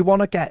right. Because you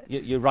want to get...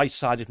 Your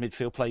right-sided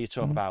midfield player you're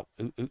talking about,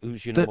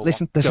 who's your number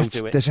listen,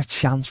 one? There's a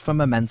chance for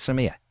momentum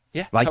here.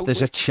 Yeah, right, totally.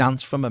 There's a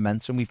chance for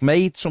momentum. We've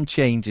made some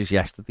changes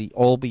yesterday,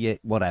 albeit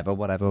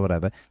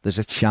whatever. There's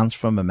a chance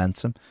for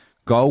momentum.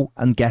 Go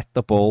and get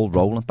the ball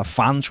rolling. The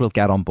fans will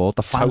get on board.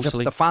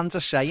 The fans are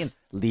saying,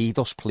 lead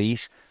us,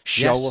 please.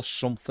 Show us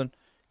something.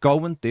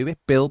 Go and do it.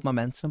 Build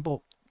momentum. But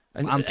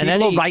and people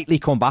will rightly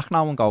come back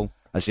now and go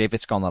as if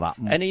it's going to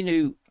happen. Any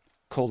new,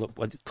 call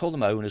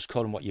them owners,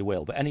 call them what you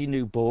will, but any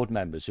new board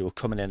members who are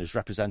coming in as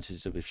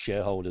representatives of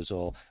shareholders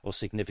or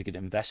significant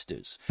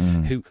investors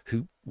who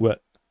were,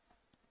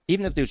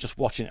 even if they were just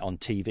watching it on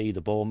TV,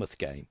 the Bournemouth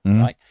game,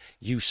 right?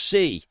 You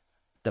see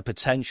the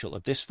potential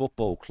of this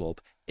football club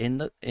in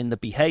the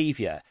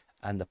behaviour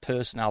and the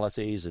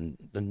personalities and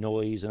the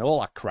noise and all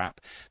that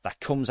crap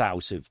that comes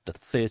out of the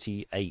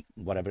 38,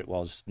 whatever it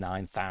was,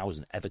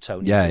 9,000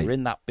 Evertonians who were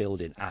in that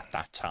building at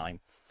that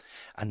time.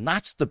 And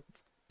that's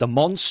the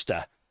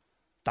monster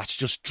that's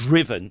just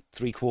driven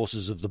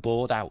 3/4 of the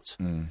board out.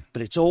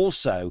 But it's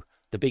also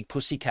the big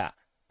pussycat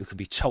who could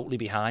be totally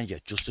behind you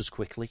just as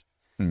quickly.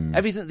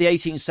 Everything the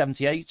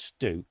 1878s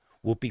do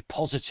would be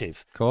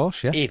positive, of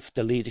course, yeah, if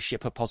the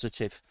leadership are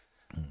positive.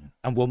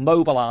 And will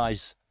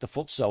mobilise the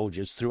foot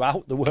soldiers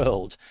throughout the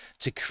world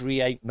to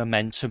create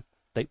momentum.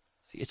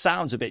 It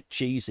sounds a bit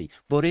cheesy,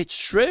 but it's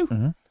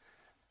true.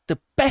 The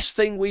best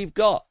thing we've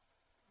got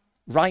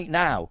right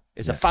now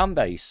is a fan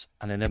base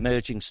and an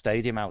emerging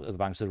stadium out of the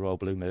banks of the Royal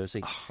Blue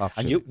Mersey.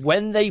 And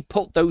when they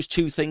put those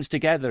two things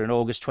together in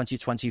August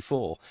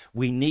 2024,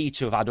 we need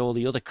to have had all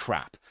the other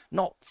crap,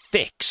 not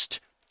fixed,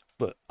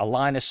 but a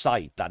line of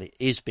sight that it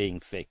is being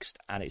fixed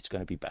and it's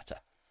going to be better.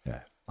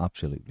 Yeah,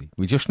 absolutely.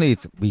 We just need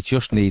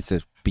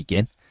to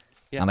begin.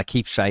 Yeah. And I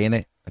keep saying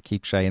it,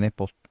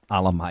 but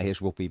Alan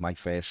Myers will be my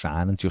first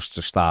signing, just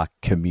to start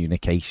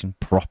communication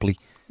properly.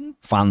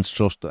 Fans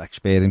trust the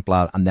experienced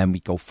player, and then we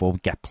go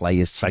forward, try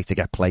to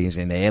get players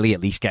in early,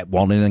 at least get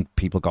one in, and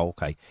people go,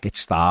 okay, it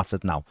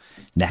started now.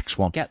 Next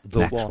one,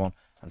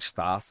 and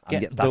start.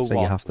 And that's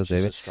how you have to do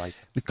it.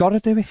 We've got to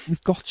do it.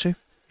 We've got to.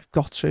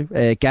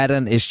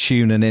 Geron is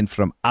tuning in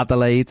from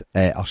Adelaide,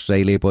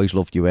 Australia. Boys,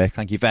 loved your work.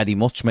 Thank you very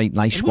much, mate.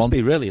 Nice it one. Must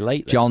be really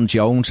late. Then. John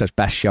Jones says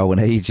best show in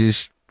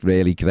ages.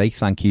 Really great.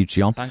 Thank you,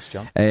 John. Thanks,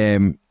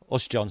 John.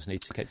 Us Johns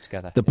need to keep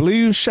together. The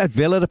Blues said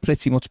Villa are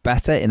pretty much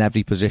better in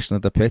every position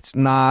of the pitch.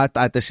 Nah,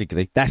 I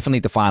disagree. Definitely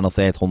the final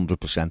third,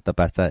 100% the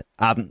better.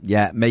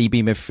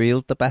 Maybe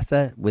midfield the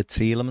better with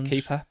Tielemans.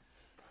 Keeper.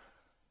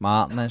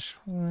 Martinez.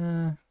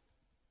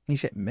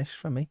 He's hit and miss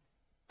for me.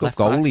 Good Left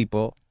goalie, back.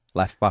 but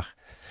left back.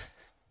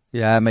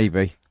 Yeah,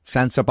 maybe.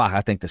 Centre back, I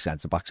think the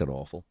centre backs are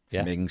awful.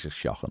 Yeah. Mings is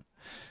shocking.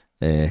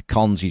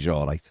 Conzi's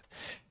all right.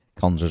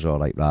 Conzi's all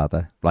right,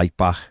 rather. Right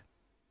back.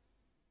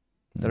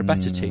 They're a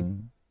better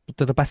team.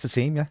 They're a better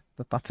team, yeah.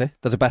 That's it.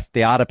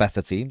 They are a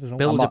better team.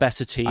 Build a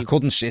better team. I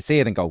couldn't sit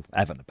here and go,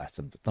 Everton are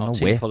better. A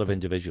team full of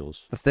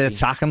individuals. If their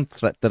attacking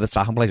players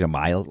are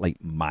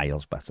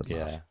miles better than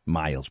that.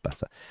 Miles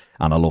better.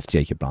 And I love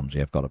Jacob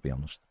Ramsey, I've got to be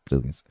honest.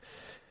 Brilliant.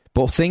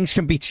 But things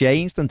can be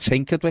changed and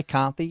tinkered with,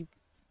 can't they?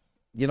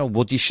 You know,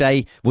 would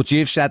you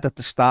have said at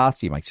the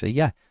start, you might say,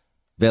 yeah,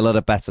 Villa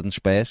are better than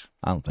Spurs?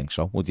 I don't think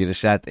so. Would you have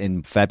said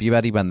in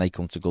February when they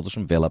come to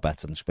Goodison, Villa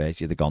better than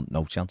Spurs? You'd have gone,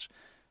 no chance.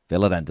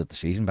 Villa ended the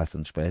season better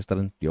than Spurs. They're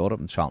in Europe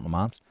and Cheltenham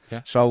aren't.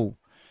 Yeah. So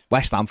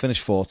West Ham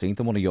finished 14th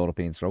and won a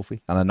European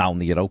trophy and are now in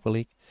the Europa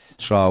League.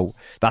 So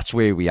that's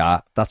where we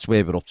are. That's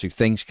where we're up to.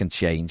 Things can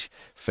change.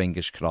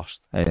 Fingers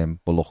crossed. We're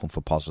looking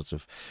for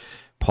positive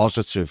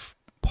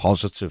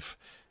vibes,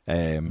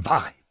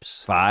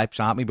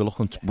 aren't we? We're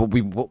looking, but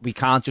we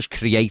can't just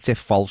create it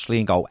falsely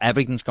and go,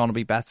 everything's going to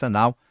be better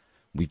now.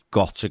 We've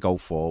got to go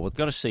forward. We've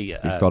got to see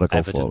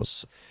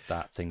evidence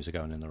that things are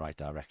going in the right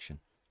direction.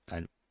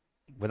 And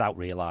without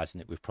realising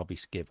it, we've probably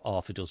give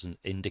half a dozen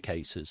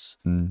indicators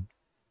in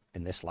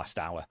this last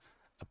hour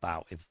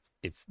about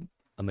if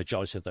a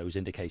majority of those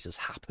indicators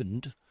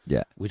happened,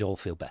 we'd all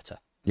feel better.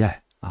 Yeah,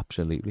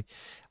 absolutely.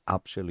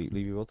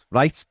 Absolutely we would.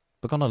 Right,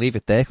 we're going to leave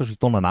it there because we've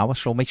done an hour,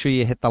 so make sure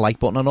you hit the like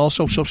button and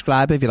also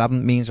subscribe if you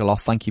haven't. It means a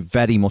lot. Thank you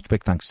very much.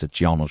 Big thanks to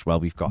John as well.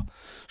 We've got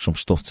some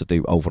stuff to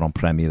do over on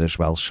Premier as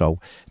well, so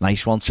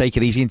nice one. Take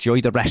it easy, enjoy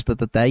the rest of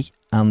the day,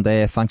 and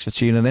thanks for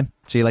tuning in.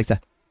 See you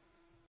later.